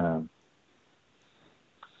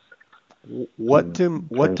 What do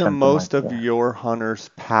most of your hunters'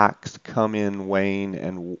 packs come in weighing,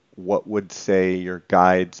 and what would say your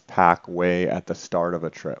guide's pack weigh at the start of a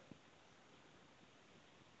trip?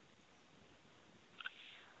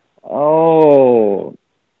 Oh,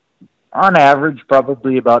 on average,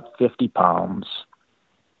 probably about 50 pounds.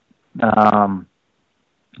 And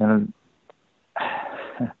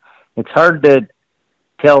it's hard to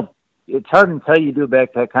tell. It's hard until you do a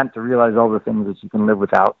backpack hunt to realize all the things that you can live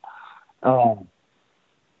without. After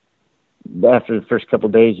the first couple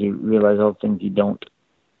of days, you realize all the things you don't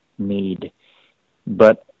need.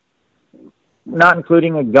 But not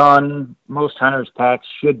including a gun, most hunters' packs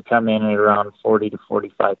should come in at around 40 to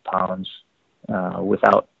 45 pounds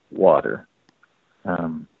without water,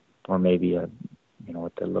 or maybe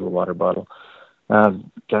with the little water bottle.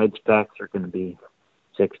 Guides' packs are going to be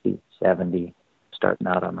 60, 70, starting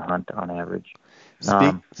out on the hunt on average.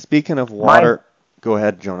 Speaking of water, go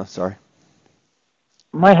ahead, Jonah. Sorry.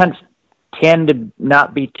 My hunts tend to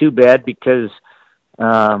not be too bad because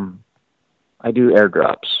I do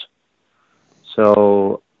airdrops.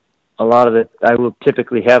 So a lot of it, I will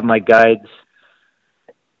typically have my guides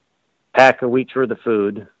pack a week's worth of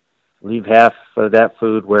food, leave half of that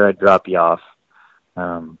food where I drop you off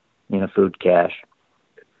in a food cache.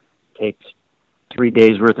 Takes 3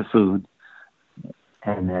 days worth of food,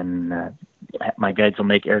 and then my guides will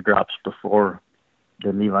make airdrops before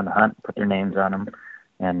they leave on the hunt, put their names on them,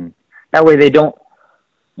 and that way you don't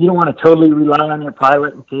want to totally rely on your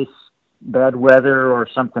pilot in case bad weather or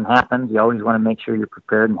something happens. You always want to make sure you're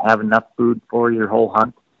prepared and have enough food for your whole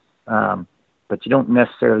hunt. But you don't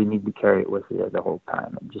necessarily need to carry it with you the whole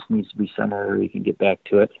time. It just needs to be somewhere where you can get back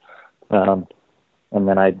to it. And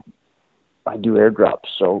then I do airdrops.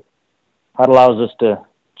 So that allows us to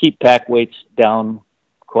keep pack weights down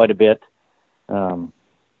quite a bit. There's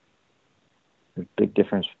a big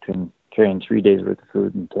difference between carrying 3 days worth of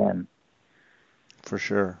food and 10. For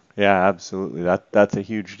sure. Yeah, absolutely. That's a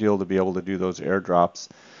huge deal to be able to do those airdrops.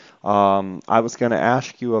 I was going to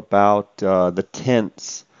ask you about the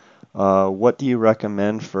tents. What do you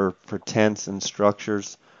recommend for tents and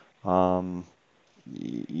structures? You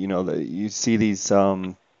see these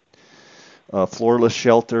floorless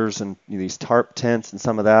shelters and these tarp tents and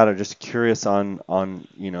some of that. I'm just curious on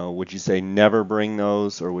would you say never bring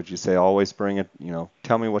those, or would you say always bring it?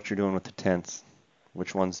 Tell me what you're doing with the tents.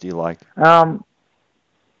 Which ones do you like?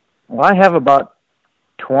 Well, I have about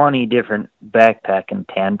 20 different backpacking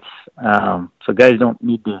tents, so guys don't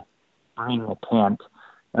need to bring a tent.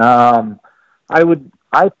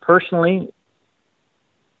 I personally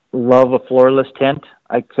love a floorless tent.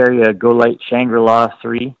 I carry a Go Light Shangri-La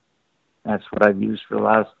 3. That's what I've used for the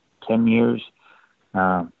last 10 years.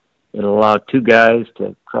 It'll allow two guys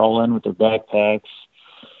to crawl in with their backpacks.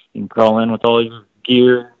 You can crawl in with all your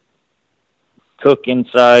gear, cook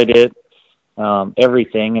inside it,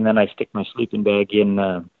 everything, and then I stick my sleeping bag in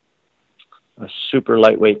a super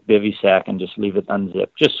lightweight bivy sack and just leave it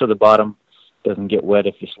unzipped, just so the bottom doesn't get wet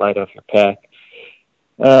if you slide off your pack.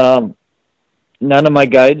 None of my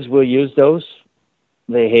guides will use those.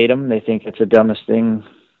 They hate them. They think it's the dumbest thing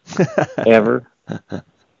ever.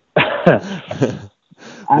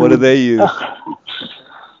 What do they use?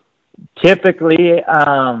 Typically,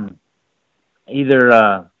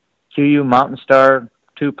 either QU Mountain Star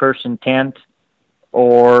 2-person tent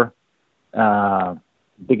or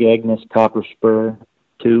Big Agnes Copper Spur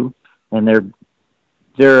 2, and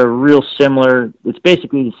they're real similar. It's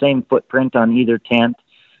basically the same footprint on either tent.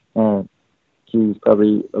 QU's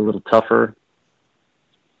probably a little tougher,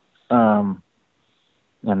 and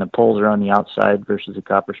the poles are on the outside versus the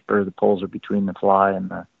Copper Spur. The poles are between the fly and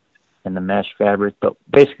the mesh fabric. But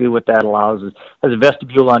basically, what that allows is has a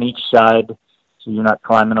vestibule on each side, so you're not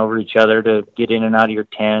climbing over each other to get in and out of your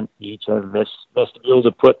tent. You each have a vestibule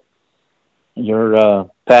to put your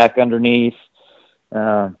pack underneath.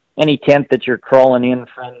 Any tent that you're crawling in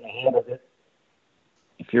front of the head of it,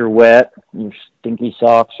 if you're wet, your stinky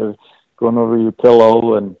socks are going over your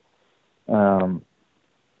pillow, and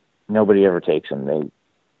nobody ever takes them.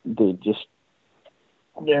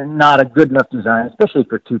 They're not a good enough design, especially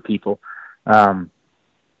for two people. So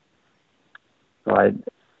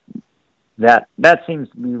that seems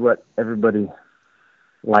to be what everybody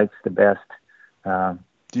likes the best.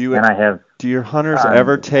 Do your hunters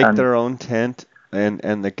ever take their own tent,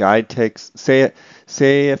 and the guide takes, say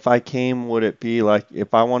if I came, would it be like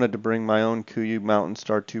if I wanted to bring my own KUIU Mountain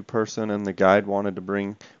Star 2-person and the guide wanted to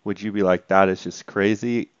bring, would you be like, that is just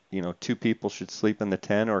crazy? Two people should sleep in the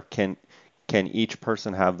tent, or can each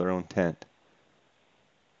person have their own tent?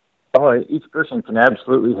 Oh, each person can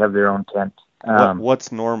absolutely have their own tent.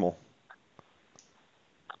 What's normal?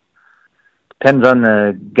 Depends on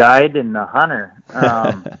the guide and the hunter.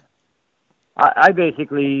 I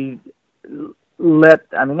basically that's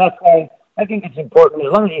why I think it's important,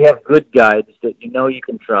 as long as you have good guides that you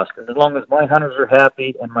can trust. And as long as my hunters are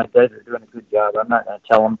happy and my guides are doing a good job, I'm not going to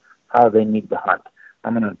tell them how they need to hunt.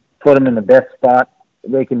 I'm going to put them in the best spot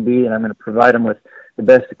they can be, and I'm going to provide them with the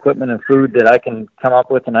best equipment and food that I can come up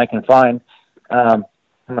with and I can find. I'm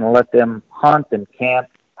going to let them hunt and camp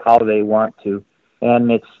how they want to.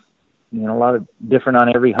 And it's, a lot of different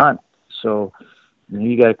on every hunt. So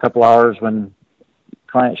you got a couple hours when the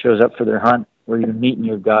client shows up for their hunt where you're meeting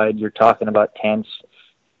your guide, you're talking about tents,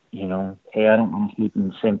 hey, I don't want to sleep in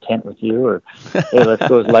the same tent with you, or hey, let's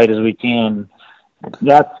go as light as we can.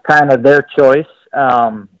 That's kind of their choice.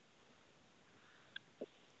 But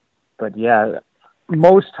yeah,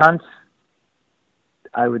 most hunts,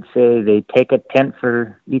 I would say they take a tent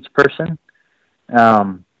for each person.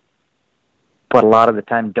 But a lot of the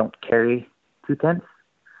time don't carry two tents.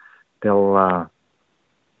 They'll,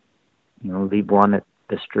 leave one at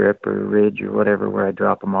the strip or ridge or whatever where I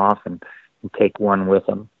drop them off, and and take one with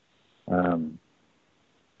them.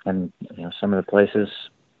 And some of the places,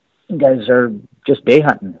 you guys are just day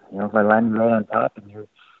hunting. If I land right on top and you're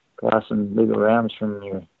glassing legal rams from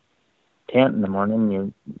your tent in the morning,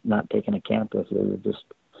 you're not taking a camp with you. You're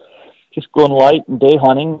just going light and day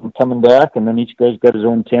hunting and coming back, and then each guy's got his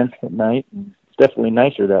own tent at night. And it's definitely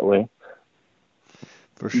nicer that way.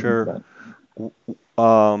 For sure.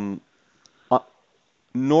 Um,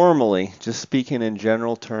 Normally, just speaking in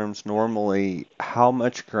general terms, normally, how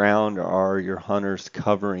much ground are your hunters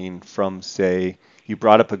covering from, say, you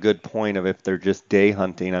brought up a good point of if they're just day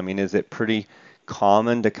hunting. I mean, is it pretty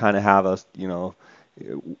common to kind of have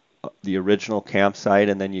the original campsite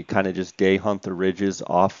and then you kind of just day hunt the ridges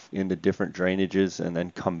off into different drainages and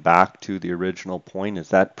then come back to the original point? Is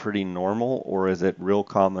that pretty normal, or is it real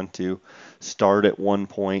common to start at one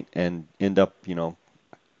point and end up,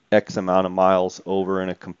 X amount of miles over in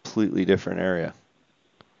a completely different area?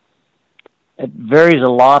 It varies a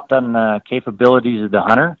lot on the capabilities of the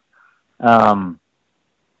hunter. And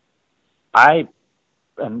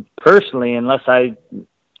personally, unless I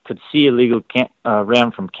could see a legal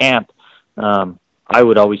ram from camp, I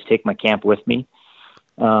would always take my camp with me.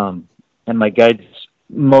 And my guides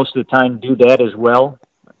most of the time do that as well.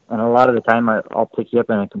 And a lot of the time I'll pick you up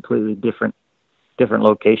in a completely different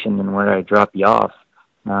location than where I drop you off.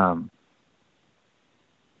 And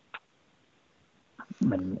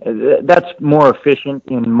that's more efficient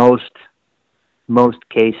in most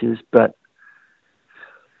cases, but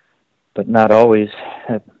not always.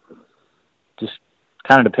 It just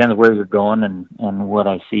kind of depends where you're going and what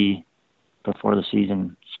I see before the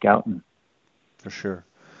season scouting. For sure.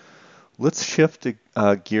 Let's shift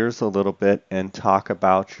gears a little bit and talk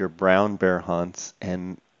about your brown bear hunts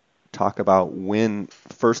and talk about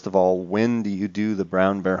first of all, when do you do the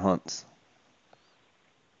brown bear hunts?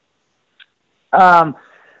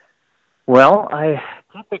 Well, I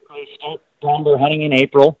typically start brown bear hunting in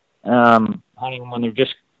April, hunting when they're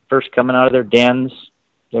just first coming out of their dens.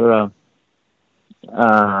 They're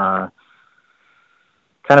kind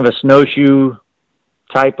of a snowshoe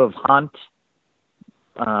type of hunt,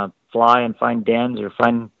 fly and find dens or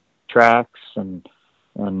find tracks, and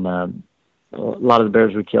a lot of the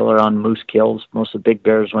bears we kill are on moose kills. Most of the big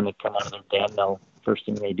bears, when they come out of their den, first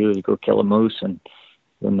thing they do is go kill a moose, and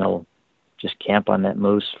then they'll just camp on that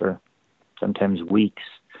moose for sometimes weeks.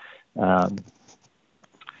 So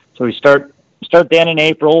we start then in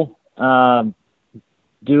April,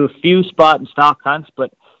 do a few spot and stalk hunts,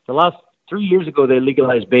 but the last 3 years ago, they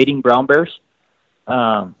legalized baiting brown bears.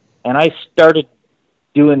 And I started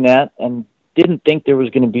doing that and didn't think there was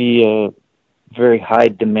going to be a very high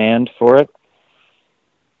demand for it.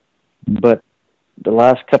 But the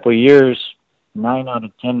last couple of years, 9 out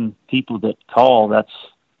of 10 people that call, that's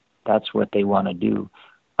what they want to do.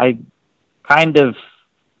 I kind of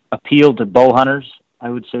appeal to bow hunters, I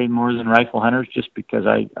would say, more than rifle hunters, just because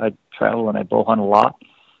I travel and I bow hunt a lot.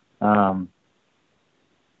 And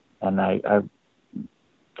that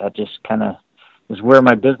just kind of is where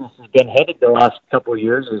my business has been headed the last couple of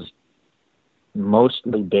years, is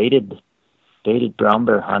mostly baited brown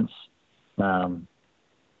bear hunts.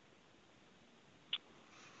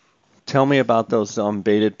 Tell me about those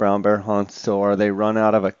baited brown bear hunts. So are they run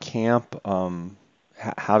out of a camp?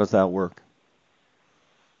 How does that work?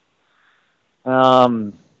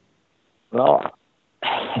 Well,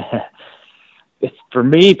 for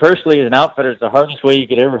me personally, as an outfitter, it's the hardest way you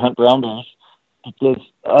could ever hunt brown bears, because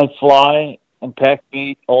I fly and pack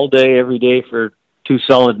bait all day, every day for 2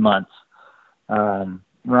 solid months. Run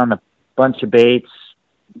a bunch of baits,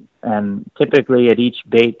 and typically at each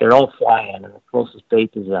bait, they're all fly-in, and the closest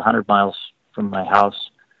bait is 100 miles from my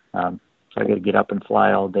house. So I got to get up and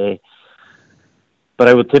fly all day. But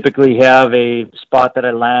I would typically have a spot that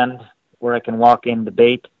I land where I can walk in the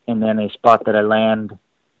bait, and then a spot that I land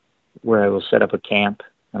where I will set up a camp.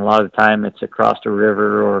 And a lot of the time it's across a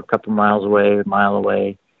river or a couple miles away, a mile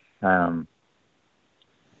away.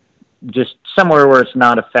 Just somewhere where it's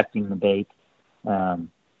not affecting the bait. And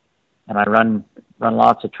I run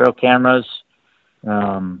lots of trail cameras,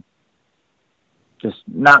 just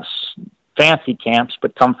not fancy camps,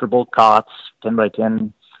 but comfortable cots, 10 by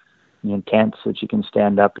 10 tents that you can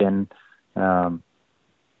stand up in,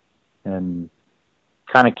 and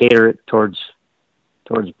kind of cater it towards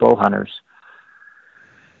bow hunters.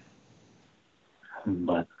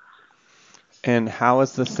 And how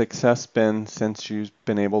has the success been since you've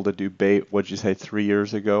been able to do bait? What'd you say, 3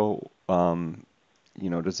 years ago?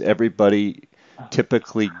 Does everybody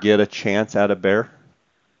typically get a chance at a bear?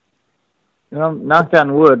 Knock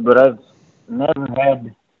on wood, but I've never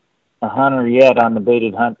had a hunter yet on the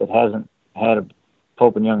baited hunt that hasn't had a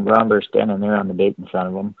Pope and young brown bear standing there on the bait in front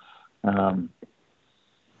of them.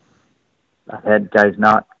 I've had guys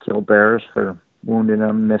not kill bears for wounding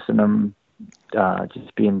them, missing them,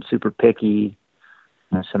 just being super picky.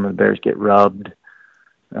 Some of the bears get rubbed,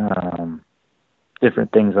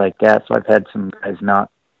 different things like that. So I've had some guys not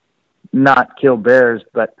kill bears,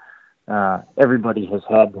 but everybody has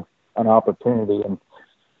had an opportunity, and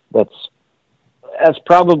that's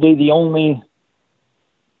probably the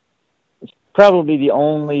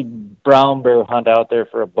only brown bear hunt out there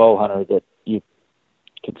for a bow hunter that you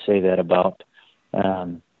could say that about.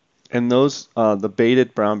 And those the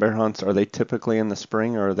baited brown bear hunts, are they typically in the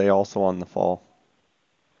spring, or are they also on the fall?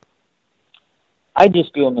 I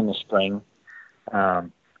just do them in the spring, May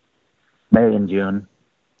and June.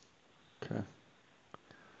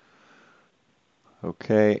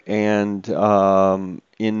 Okay, and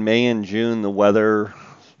in May and June, the weather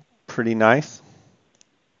pretty nice?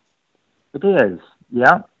 It is,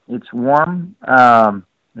 yeah. It's warm.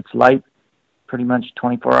 It's light pretty much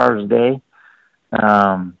 24 hours a day.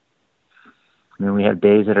 We have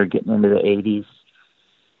days that are getting into the 80s,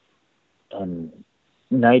 and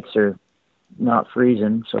nights are not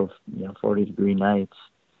freezing, so 40-degree nights.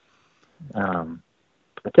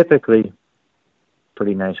 But typically,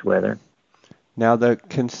 pretty nice weather. Now, the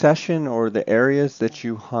concession or the areas that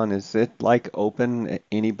you hunt, is it like open?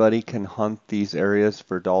 Anybody can hunt these areas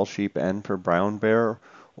for Dall sheep and for brown bear,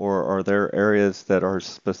 or are there areas that are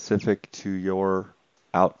specific to your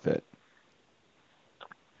outfit?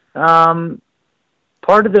 Part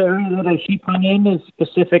of the area that I sheep hunt in is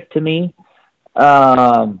specific to me.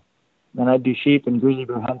 And I do sheep and grizzly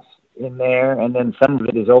bear hunts in there, and then some of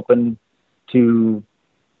it is open to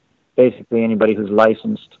basically anybody who's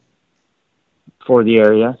licensed for the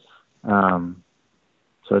area. So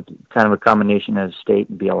it's kind of a combination of state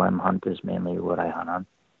and BLM hunt is mainly what I hunt on.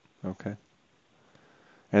 Okay.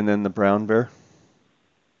 And then the brown bear?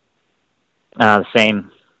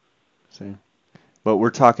 Same. Same. But we're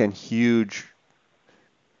talking huge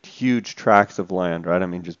tracts of land, right? I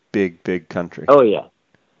mean, just big country. Oh yeah.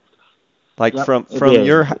 Like yep, from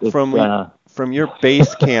your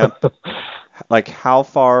base camp, like how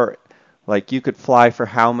far, like you could fly for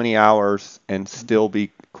how many hours and still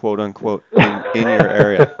be quote unquote in your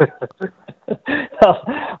area?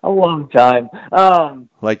 A long time.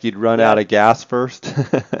 Like you'd run out of gas first?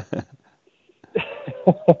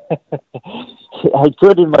 I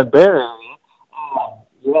could in my bear area.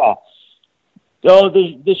 Yeah. So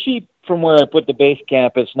the sheep from where I put the base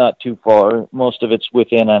camp, it's not too far. Most of it's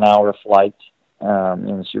within an hour flight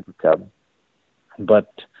in the Super Cub.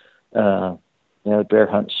 But the bear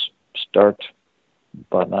hunts start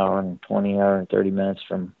about an hour and 20, hour and 30 minutes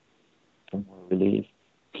from where we leave.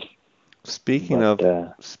 Speaking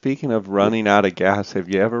of running out of gas, have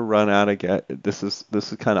you ever run out of gas? This is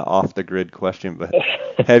kind of off the grid question, but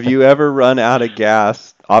have you ever run out of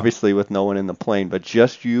gas? Obviously, with no one in the plane, but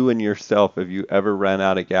just you and yourself. Have you ever ran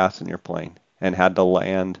out of gas in your plane and had to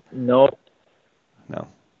land? No. No.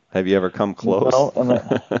 Have you ever come close? No.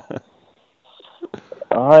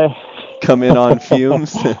 Come in on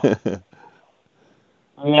fumes?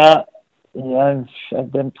 Yeah,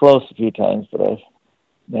 I've been close a few times, but I've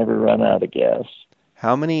never run out of gas.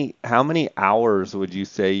 How many hours would you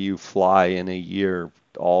say you fly in a year,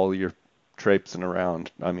 all your traipsing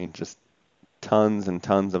around? I mean, just tons and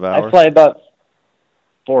tons of hours? I fly about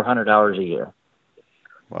 400 hours a year.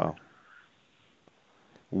 Wow.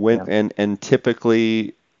 And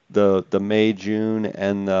typically the May, June,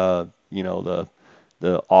 and the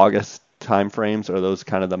August time frames, are those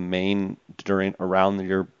kind of the main around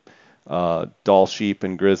your Dall sheep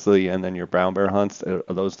and grizzly and then your brown bear hunts? Are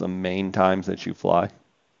those the main times that you fly?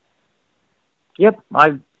 Yep,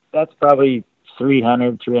 that's probably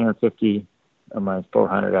 350 of my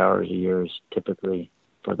 400 hours a year is typically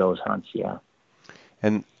for those hunts, yeah.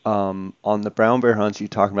 And on the brown bear hunts, you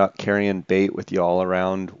talk about carrying bait with you all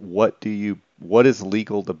around. What is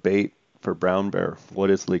legal to bait for brown bear? What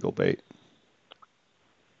is legal bait?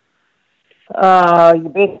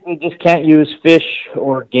 You basically just can't use fish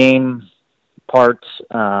or game parts.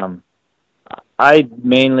 I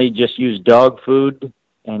mainly just use dog food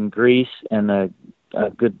and grease and a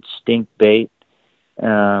good stink bait.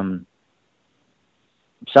 Something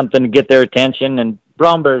to get their attention. And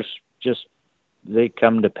brown bears they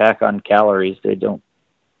come to pack on calories. They're not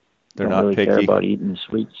really picky. care about eating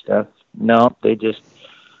sweet stuff. No, they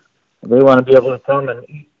want to be able to come and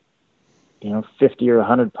eat 50 or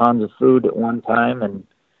 100 pounds of food at one time, and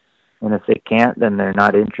if they can't, then they're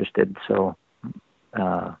not interested. So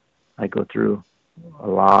I go through a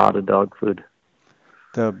lot of dog food.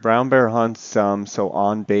 The brown bear hunts, so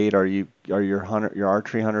on bait, are your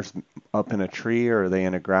archery hunters up in a tree, or are they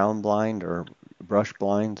in a ground blind or brush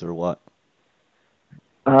blinds or what?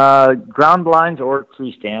 Ground blinds or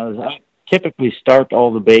tree stands. I typically start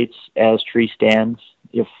all the baits as tree stands.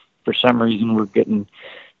 If for some reason we're getting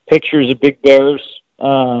pictures of big bears,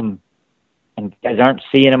 and guys aren't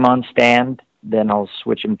seeing them on stand, then I'll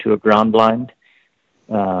switch them to a ground blind.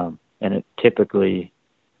 And it typically,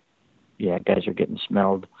 yeah, guys are getting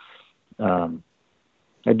smelled. I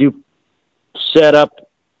do set up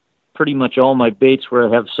pretty much all my baits where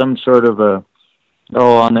I have some sort of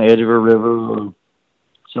on the edge of a river or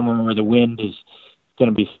somewhere where the wind is going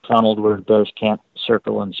to be funneled where bears can't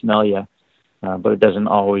circle and smell you. But it doesn't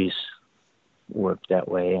always work that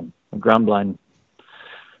way. And a ground blind,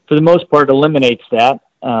 for the most part, eliminates that.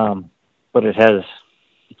 But it has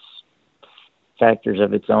its factors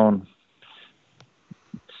of its own.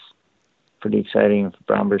 It's pretty exciting if a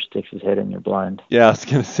brown bear sticks his head in your blind. Yeah, I was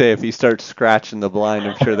gonna say if you start scratching the blind,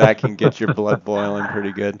 I'm sure that can get your blood boiling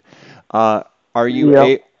pretty good. Are you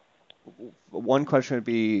Yep. a One question would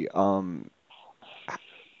be, do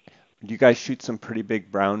you guys shoot some pretty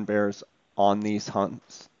big brown bears on these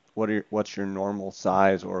hunts? What's your normal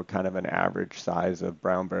size or kind of an average size of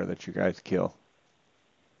brown bear that you guys kill?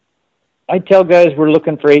 I tell guys we're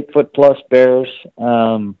looking for 8 foot plus bears.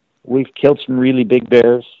 We've killed some really big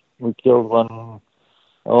bears. We killed one,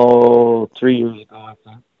 3 years ago, I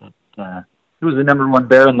think. It was the number one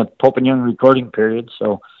bear in the Pope and Young recording period.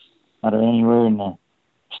 So out of anywhere in the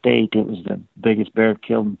state, it was the biggest bear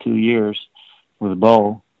killed in 2 years with a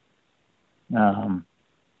bow.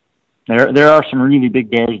 There are some really big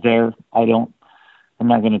bears there. I'm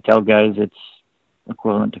not going to tell guys it's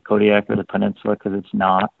equivalent to Kodiak or the Peninsula because it's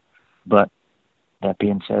not. But that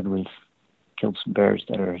being said, we've killed some bears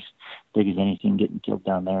that are as big as anything getting killed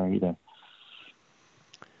down there either.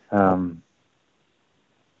 I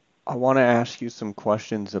want to ask you some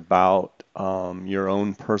questions about your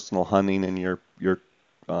own personal hunting and your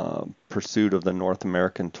pursuit of the North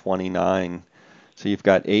American 29. So you've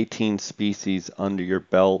got 18 species under your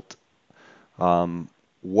belt.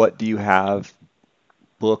 What do you have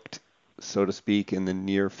booked, so to speak, in the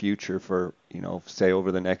near future for, say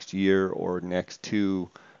over the next year or next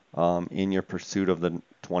two, in your pursuit of the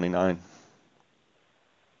 29?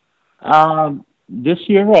 This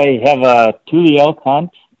year I have a Tule elk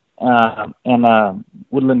hunt and a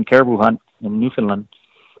woodland caribou hunt in Newfoundland.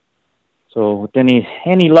 So with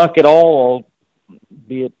any luck at all, I'll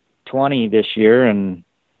be at 20 this year. And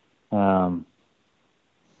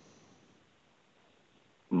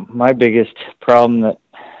my biggest problem that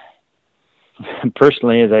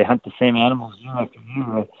personally is I hunt the same animals year after year.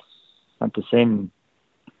 I hunt the same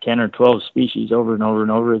 10 or 12 species over and over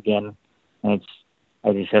and over again. And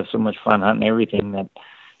I just have so much fun hunting everything that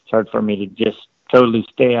it's hard for me to just totally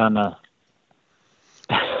stay on a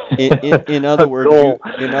In other words, goal.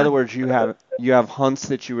 you have hunts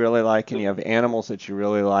that you really like and you have animals that you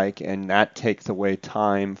really like, and that takes away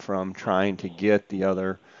time from trying to get the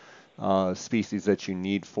other species that you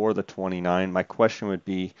need for the 29. My question would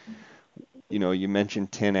be, you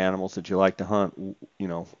mentioned 10 animals that you like to hunt.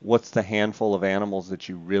 What's the handful of animals that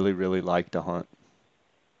you really, really like to hunt?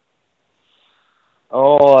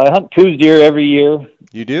 Oh, I hunt Coues deer every year.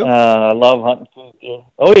 You do? I love hunting Coues deer.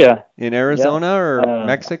 Oh yeah, In yeah. Arizona or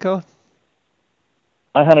Mexico?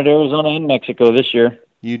 I hunted Arizona and Mexico this year.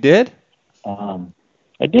 You did? I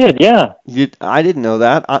did, yeah. I didn't know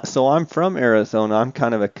that. So I'm from Arizona. I'm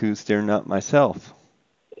kind of a Coues deer nut myself.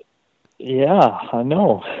 Yeah, I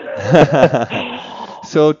know.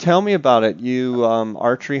 So tell me about it. You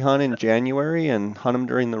archery hunt in January and hunt them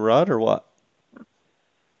during the rut or what?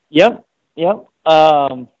 Yep.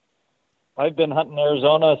 I've been hunting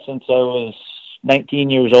Arizona since I was 19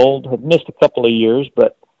 years old. I've missed a couple of years,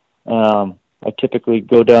 but I typically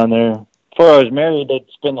go down there. Before I was married, I'd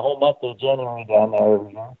spend the whole month of January down there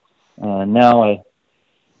every year. Now I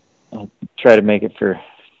try to make it for a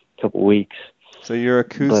couple of weeks. So you're a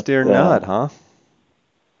Coues deer nut, huh?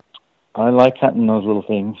 I like hunting those little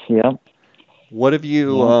things. Yeah. What have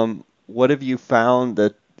you found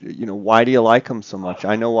that, why do you like them so much?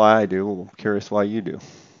 I know why I do. I'm curious why you do.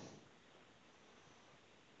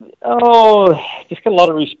 Oh, just got a lot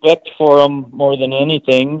of respect for them more than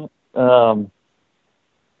anything. They're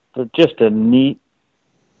just a neat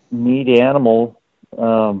animal.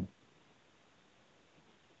 And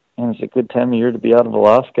it's a good time of year to be out of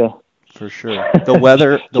Alaska. For sure.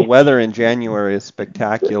 The weather in January is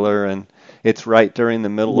spectacular, and it's right during the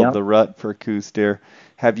middle of the rut for Coues deer.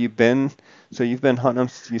 You've been hunting them,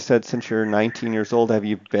 you said, since you're 19 years old. Have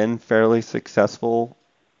you been fairly successful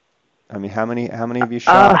I mean, how many have you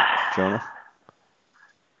Uh, shot, Jonah?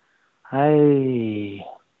 I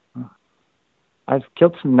I've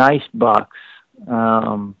killed some nice bucks.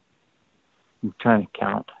 I'm trying to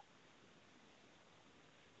count.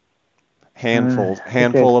 Handfuls, I think I've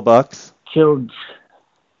handful of bucks. killed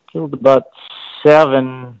about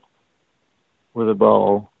 7 with a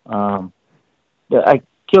bow. But I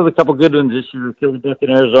killed a couple good ones this year. Killed a buck in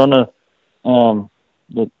Arizona.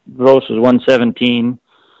 The gross was 117.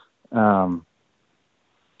 Um,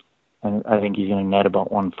 and I think he's going to net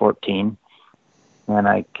about 114. And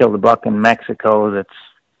I killed a buck in Mexico that's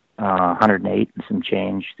 108 and some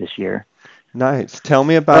change this year. Nice. Tell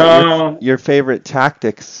me about your favorite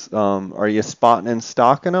tactics. Are you spotting and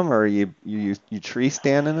stalking them, or are you tree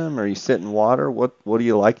standing them, or you sit in water? What do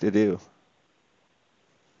you like to do?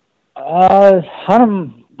 Hunt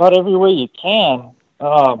them about every way you can.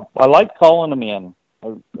 I like calling them in.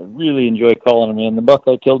 I really enjoy calling them in. The buck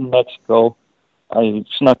I killed in Mexico, I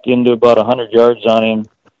snuck into about 100 yards on him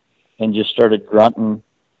and just started grunting.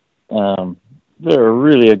 They're a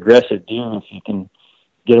really aggressive deer if you can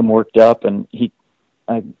get him worked up. And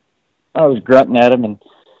I was grunting at him, and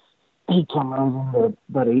he came over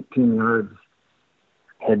about 18 yards,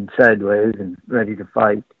 head sideways and ready to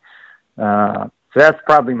fight. So that's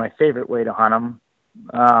probably my favorite way to hunt them.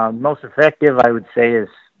 Most effective, I would say, is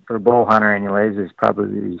for a bow hunter, anyways, is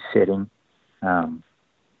probably sitting.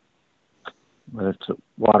 Whether it's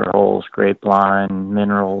water holes, scrape line,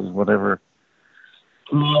 minerals, whatever.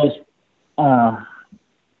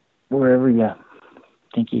 Wherever you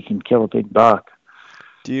think you can kill a big buck.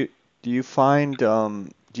 Do you find do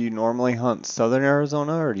you normally hunt southern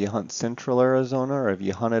Arizona, or do you hunt central Arizona, or have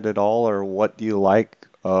you hunted at all, or what do you like?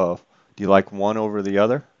 Do you like one over the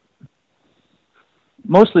other?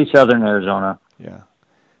 Mostly southern Arizona. Yeah,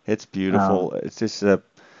 it's beautiful. It's just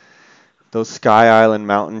those Sky Island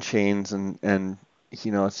mountain chains, and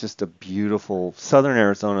it's just a beautiful Southern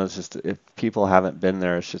Arizona is just, if people haven't been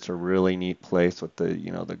there, it's just a really neat place with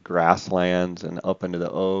the grasslands and up into the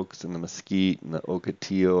oaks and the mesquite and the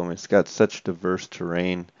ocotillo. I mean, it's got such diverse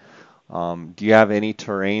terrain. Do you have any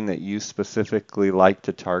terrain that you specifically like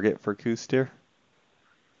to target for Coues deer?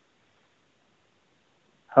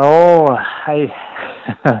 I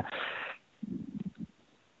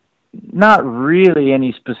not really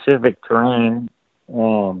any specific terrain.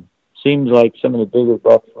 Seems like some of the bigger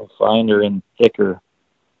bucks we find are in thicker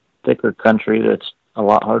country that's a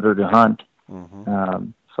lot harder to hunt.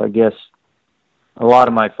 Mm-hmm. So I guess a lot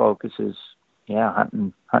of my focus is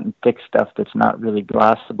hunting thick stuff that's not really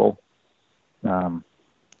glassable.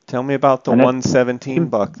 Tell me about the 117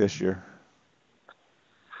 buck this year.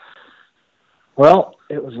 Well,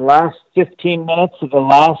 it was the last 15 minutes of the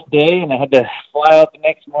last day, and I had to fly out the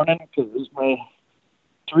next morning because it was my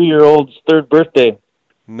 3-year-old's 3rd birthday.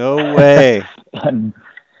 No way. And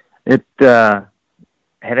it had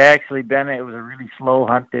actually been, it was a really slow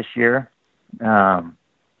hunt this year. And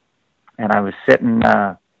I was sitting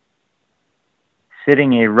a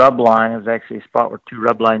rub line. It was actually a spot where 2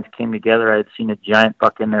 rub lines came together. I had seen a giant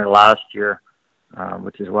buck in there last year,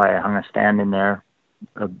 which is why I hung a stand in there.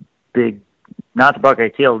 A big, not the buck I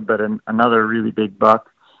killed, but another really big buck.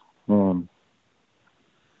 And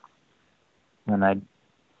I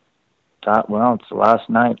thought, well, it's the last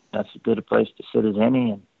night. That's as good a place to sit as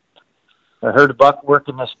any. And I heard a buck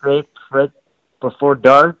working the scrape right before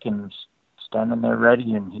dark and standing there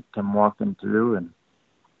ready, and he come walking through, and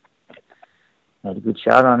I had a good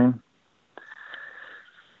shot on him.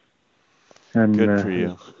 And, good for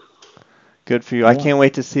you. Good for you. Yeah. I can't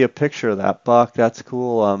wait to see a picture of that buck. That's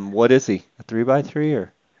cool. What is he? A 3x3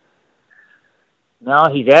 or? No,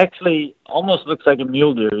 he's actually almost looks like a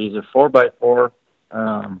mule deer. He's a 4x4,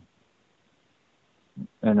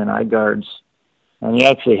 and then eye guards. And he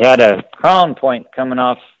actually had a crown point coming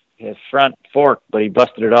off his front fork, but he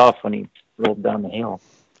busted it off when he rolled down the hill.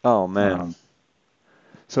 Oh man!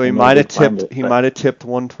 So he might have tipped. He might have tipped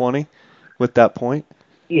 120 with that point.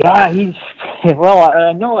 Yeah, he's. Well,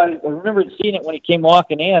 I know. I remember seeing it when he came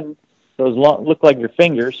walking in. So it was looked like your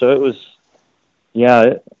finger. So it was. Yeah,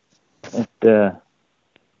 it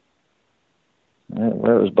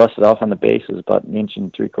where it was busted off on the base was about 1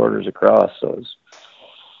 3/4 inches across. So it was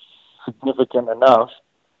significant enough.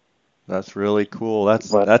 That's really cool.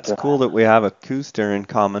 That's cool that we have a Coues deer in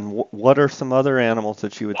common. What are some other animals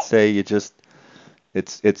that you would say you just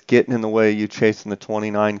it's getting in the way of you chasing the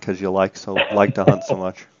 29 because you like to hunt so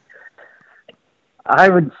much? I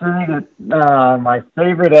would say that my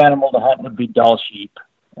favorite animal to hunt would be Dall Sheep.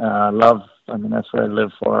 I mean, that's what I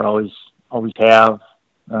live for. Always have.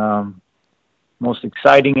 Most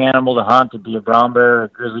exciting animal to hunt would be a brown bear, a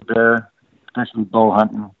grizzly bear, especially bow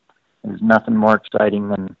hunting. there's nothing more exciting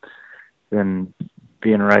than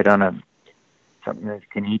being right on something that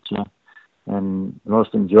can eat you. And the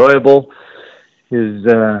most enjoyable is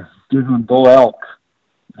doing bull elk.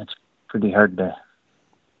 That's pretty hard to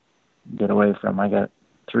get away from. I got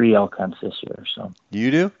 3 elk hunts this year, so You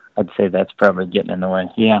do? I'd say that's probably getting in the way.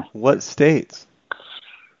 Yeah. What states?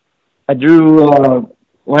 I drew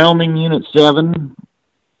Wyoming Unit 7.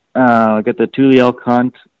 I got the Thule elk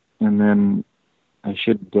hunt, and then I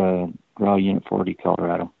should draw Unit 40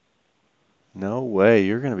 Colorado. No way.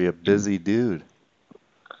 You're going to be a busy dude.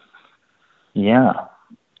 Yeah.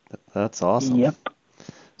 That's awesome. Yep.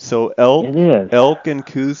 So It is. elk and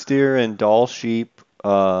coos deer and Dall sheep,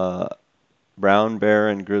 brown bear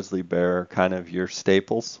and grizzly bear are kind of your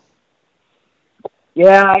staples.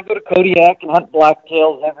 Yeah, I go to Kodiak and hunt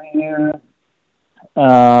blacktails every year.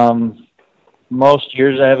 Most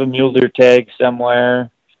years I have a mule deer tag somewhere.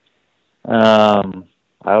 I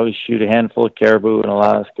always shoot a handful of caribou in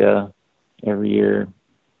Alaska every year.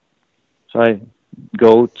 So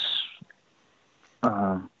goats.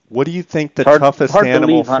 What do you think the hard, toughest hard animal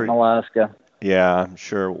to leave for? hunting Alaska. Yeah, I'm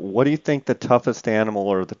sure. What do you think the toughest animal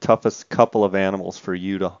or the toughest couple of animals for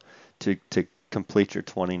you to complete your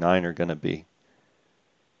 29 are going to be?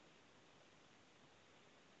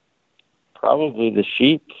 Probably the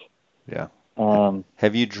sheep. Yeah. Um,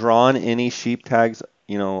 Have you drawn any sheep tags,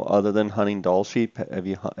 other than hunting Dall sheep? Have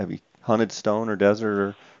you hunted stone or desert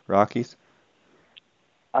or Rockies?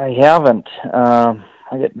 I haven't.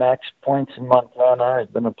 I get max points in Montana.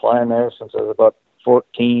 I've been applying there since I was about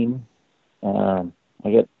 14. I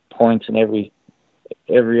get points in every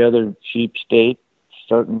other sheep state,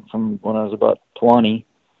 starting from when I was about 20.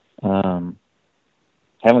 Haven't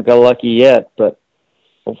got lucky yet, but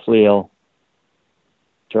hopefully I'll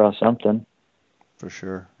draw something. For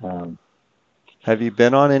sure. Have you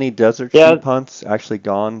been on any desert Yeah, sheep hunts? Actually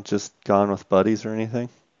gone with buddies or anything?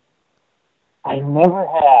 I never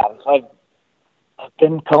have. I've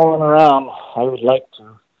been calling around. I would like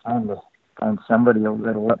to find somebody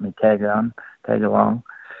that'll let me tag along,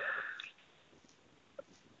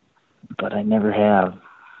 but I never have.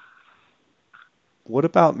 What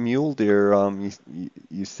about mule deer?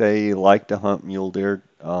 You say you like to hunt mule deer.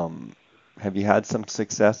 Have you had some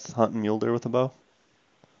success hunting mule deer with a bow?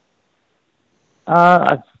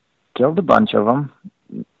 I've killed a bunch of them.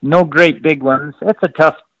 No great big ones.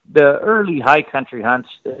 The early high country hunts,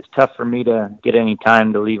 it's tough for me to get any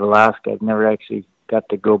time to leave Alaska. I've never actually got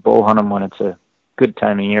to go bow hunt them when it's a good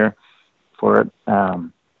time of year for it.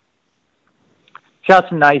 Shot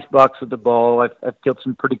some nice bucks with the bow. I've killed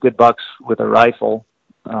some pretty good bucks with a rifle,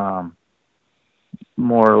 more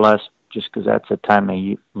or less just because that's a time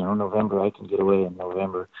of November. I can get away in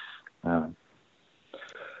November.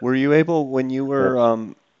 Were you able when you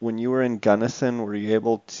were in Gunnison? Were you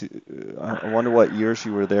able to? I wonder what years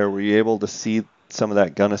you were there. Were you able to see some of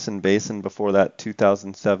that Gunnison Basin before that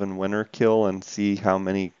 2007 winter kill and see how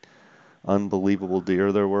many unbelievable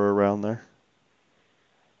deer there were around there?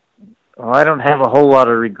 Well, I don't have a whole lot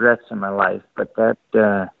of regrets in my life, but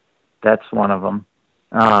that's one of them.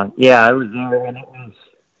 Yeah, I was there when it was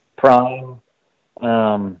prime.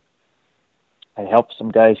 I helped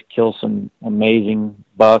some guys kill some amazing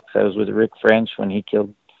bucks. I was with Rick French when he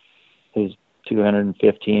killed his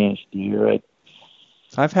 215-inch deer.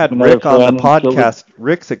 I've had Rick on the podcast.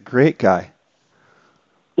 Rick's a great guy.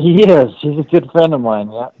 He is. He's a good friend of mine.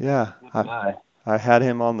 Yeah. Yeah, I had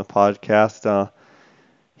him on the podcast.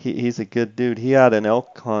 He's a good dude. He had an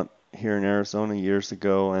elk hunt here in Arizona years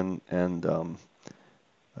ago, and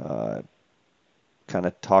kind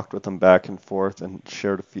of talked with him back and forth and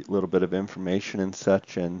shared a little bit of information and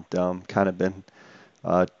such, and kind of been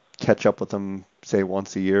catch up with him say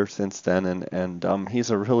once a year since then, and he's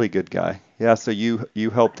a really good guy. Yeah, so you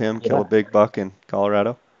helped him kill a big buck in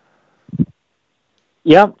Colorado?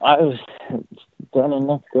 Yeah, I was down in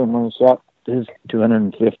Mexico when we shot his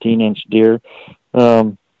 215-inch deer.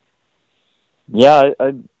 Yeah,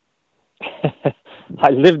 I I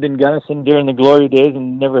lived in Gunnison during the glory days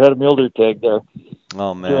and never had a mule deer tag there.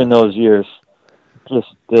 Oh man! During those years,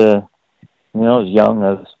 just I was young.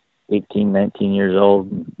 I was 18, 19 years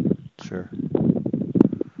old. Sure.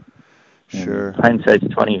 Hindsight's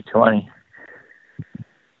 20/20.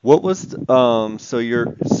 What was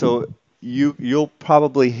you'll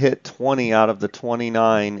probably hit 20 out of the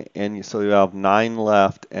 29, and so you have 9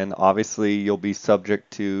 left, and obviously you'll be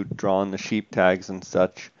subject to drawing the sheep tags and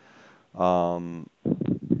such.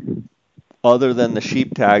 Other than the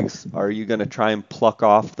sheep tags, are you going to try and pluck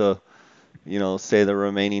off say the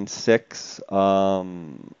remaining 6, over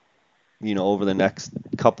the next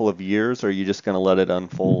couple of years, or are you just going to let it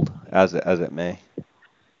unfold as it may?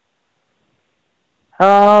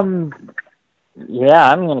 Um, yeah,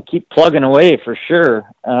 I'm going to keep plugging away for sure.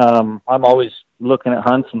 I'm always looking at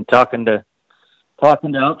hunts and talking to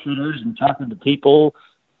outfitters and talking to people.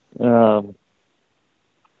 Um,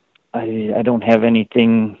 I don't have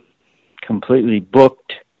anything completely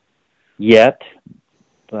booked yet,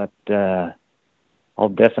 but I'll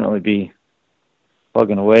definitely be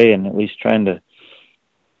plugging away and at least trying to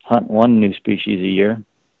hunt one new species a year.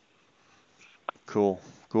 Cool.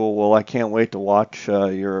 Cool. Well, I can't wait to watch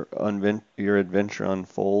your adventure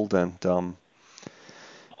unfold, and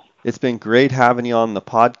it's been great having you on the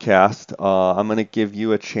podcast. I'm going to give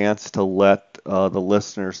you a chance to let the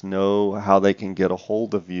listeners know how they can get a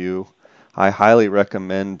hold of you. I highly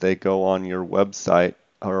recommend they go on your website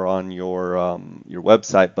or on your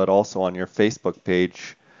website, but also on your Facebook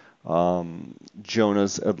page,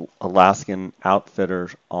 Jonah's Alaskan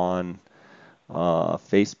Outfitters on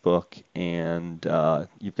Facebook, and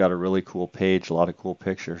you've got a really cool page, a lot of cool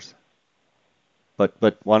pictures. But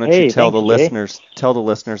why don't you Hey, thanks, Jay. tell the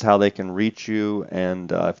listeners how they can reach you and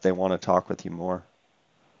if they want to talk with you more.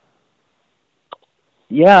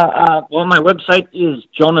 Yeah, well, my website is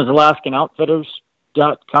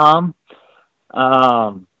jonasalaskan.outfitters.com.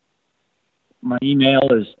 My email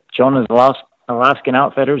is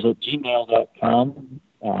jonasalaskan@gmail.com.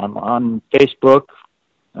 On Facebook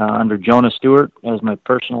under Jonah Stewart as my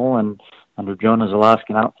personal, and under Jonah's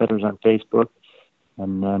Alaskan Outfitters on Facebook.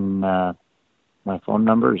 And then my phone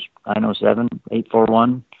number is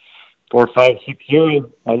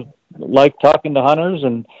 907-841-4560. I like talking to hunters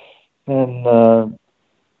and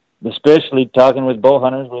especially talking with bow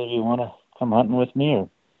hunters, whether you want to come hunting with me or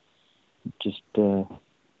just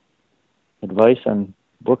advice on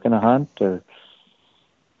booking a hunt or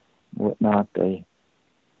whatnot.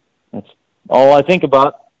 That's all I think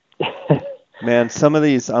about. Man,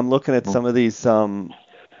 I'm looking at some of these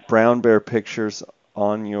brown bear pictures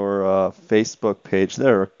on your Facebook page.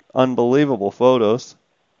 They're unbelievable photos.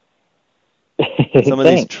 Some of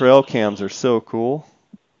these Thanks. trail cams are so cool.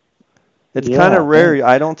 It's kind Yeah, of thanks. rare.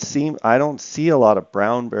 I don't see a lot of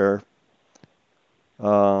brown bear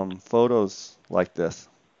photos like this.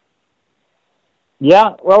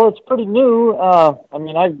 Yeah, well, it's pretty new. I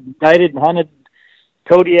mean, I've guided and hunted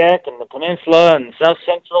Kodiak and the Peninsula and South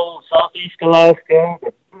Central, Southeast Alaska,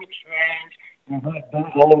 the Brooks Range, and I've hunted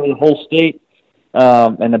birds all over the whole state.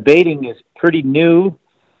 And the baiting is pretty new,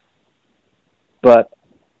 but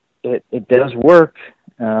it does work.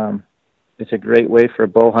 It's a great way for a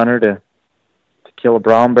bow hunter to kill a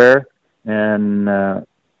brown bear, and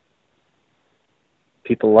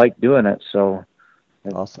people like doing it. So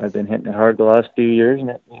Awesome. I've been hitting it hard the last few years, and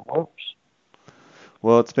it works.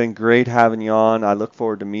 Well, it's been great having you on. I look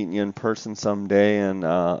forward to meeting you in person someday. And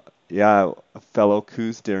yeah, a fellow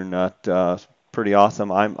Coos deer nut, pretty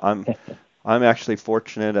awesome. I'm actually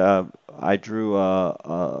fortunate. I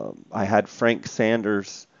had Frank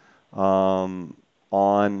Sanders on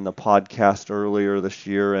the podcast earlier this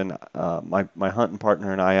year, and my hunting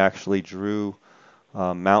partner and I actually drew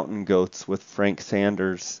mountain goats with Frank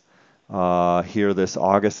Sanders here this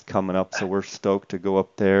August coming up. So we're stoked to go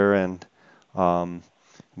up there, and um,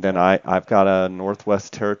 then I've got a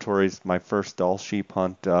Northwest Territories, my first Dall sheep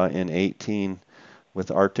hunt in 18 with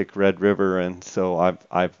Arctic Red River, and so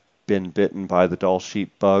I've been bitten by the Dall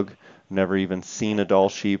sheep bug. Never even seen a Dall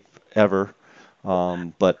sheep ever,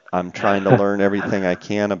 but I'm trying to learn everything I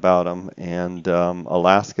can about them. And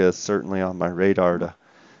Alaska is certainly on my radar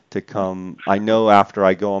to come. I know after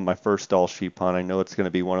I go on my first Dall sheep hunt, I know it's going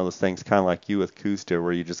to be one of those things, kind of like you with Coos deer,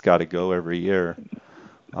 where you just got to go every year.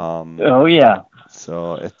 Oh yeah.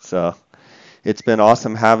 So it's been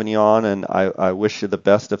awesome having you on, and I wish you the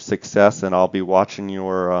best of success, and I'll be watching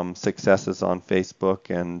your successes on Facebook.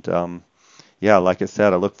 And yeah, like I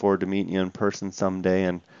said, I look forward to meeting you in person someday,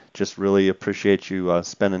 and just really appreciate you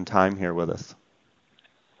spending time here with us.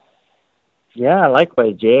 Yeah,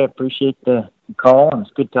 likewise, Jay. I appreciate the call, and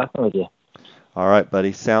it's good talking with you. All right,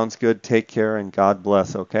 buddy. Sounds good. Take care, and God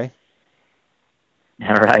bless, okay?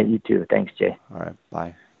 All right, you too. Thanks, Jay. All right,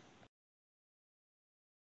 bye.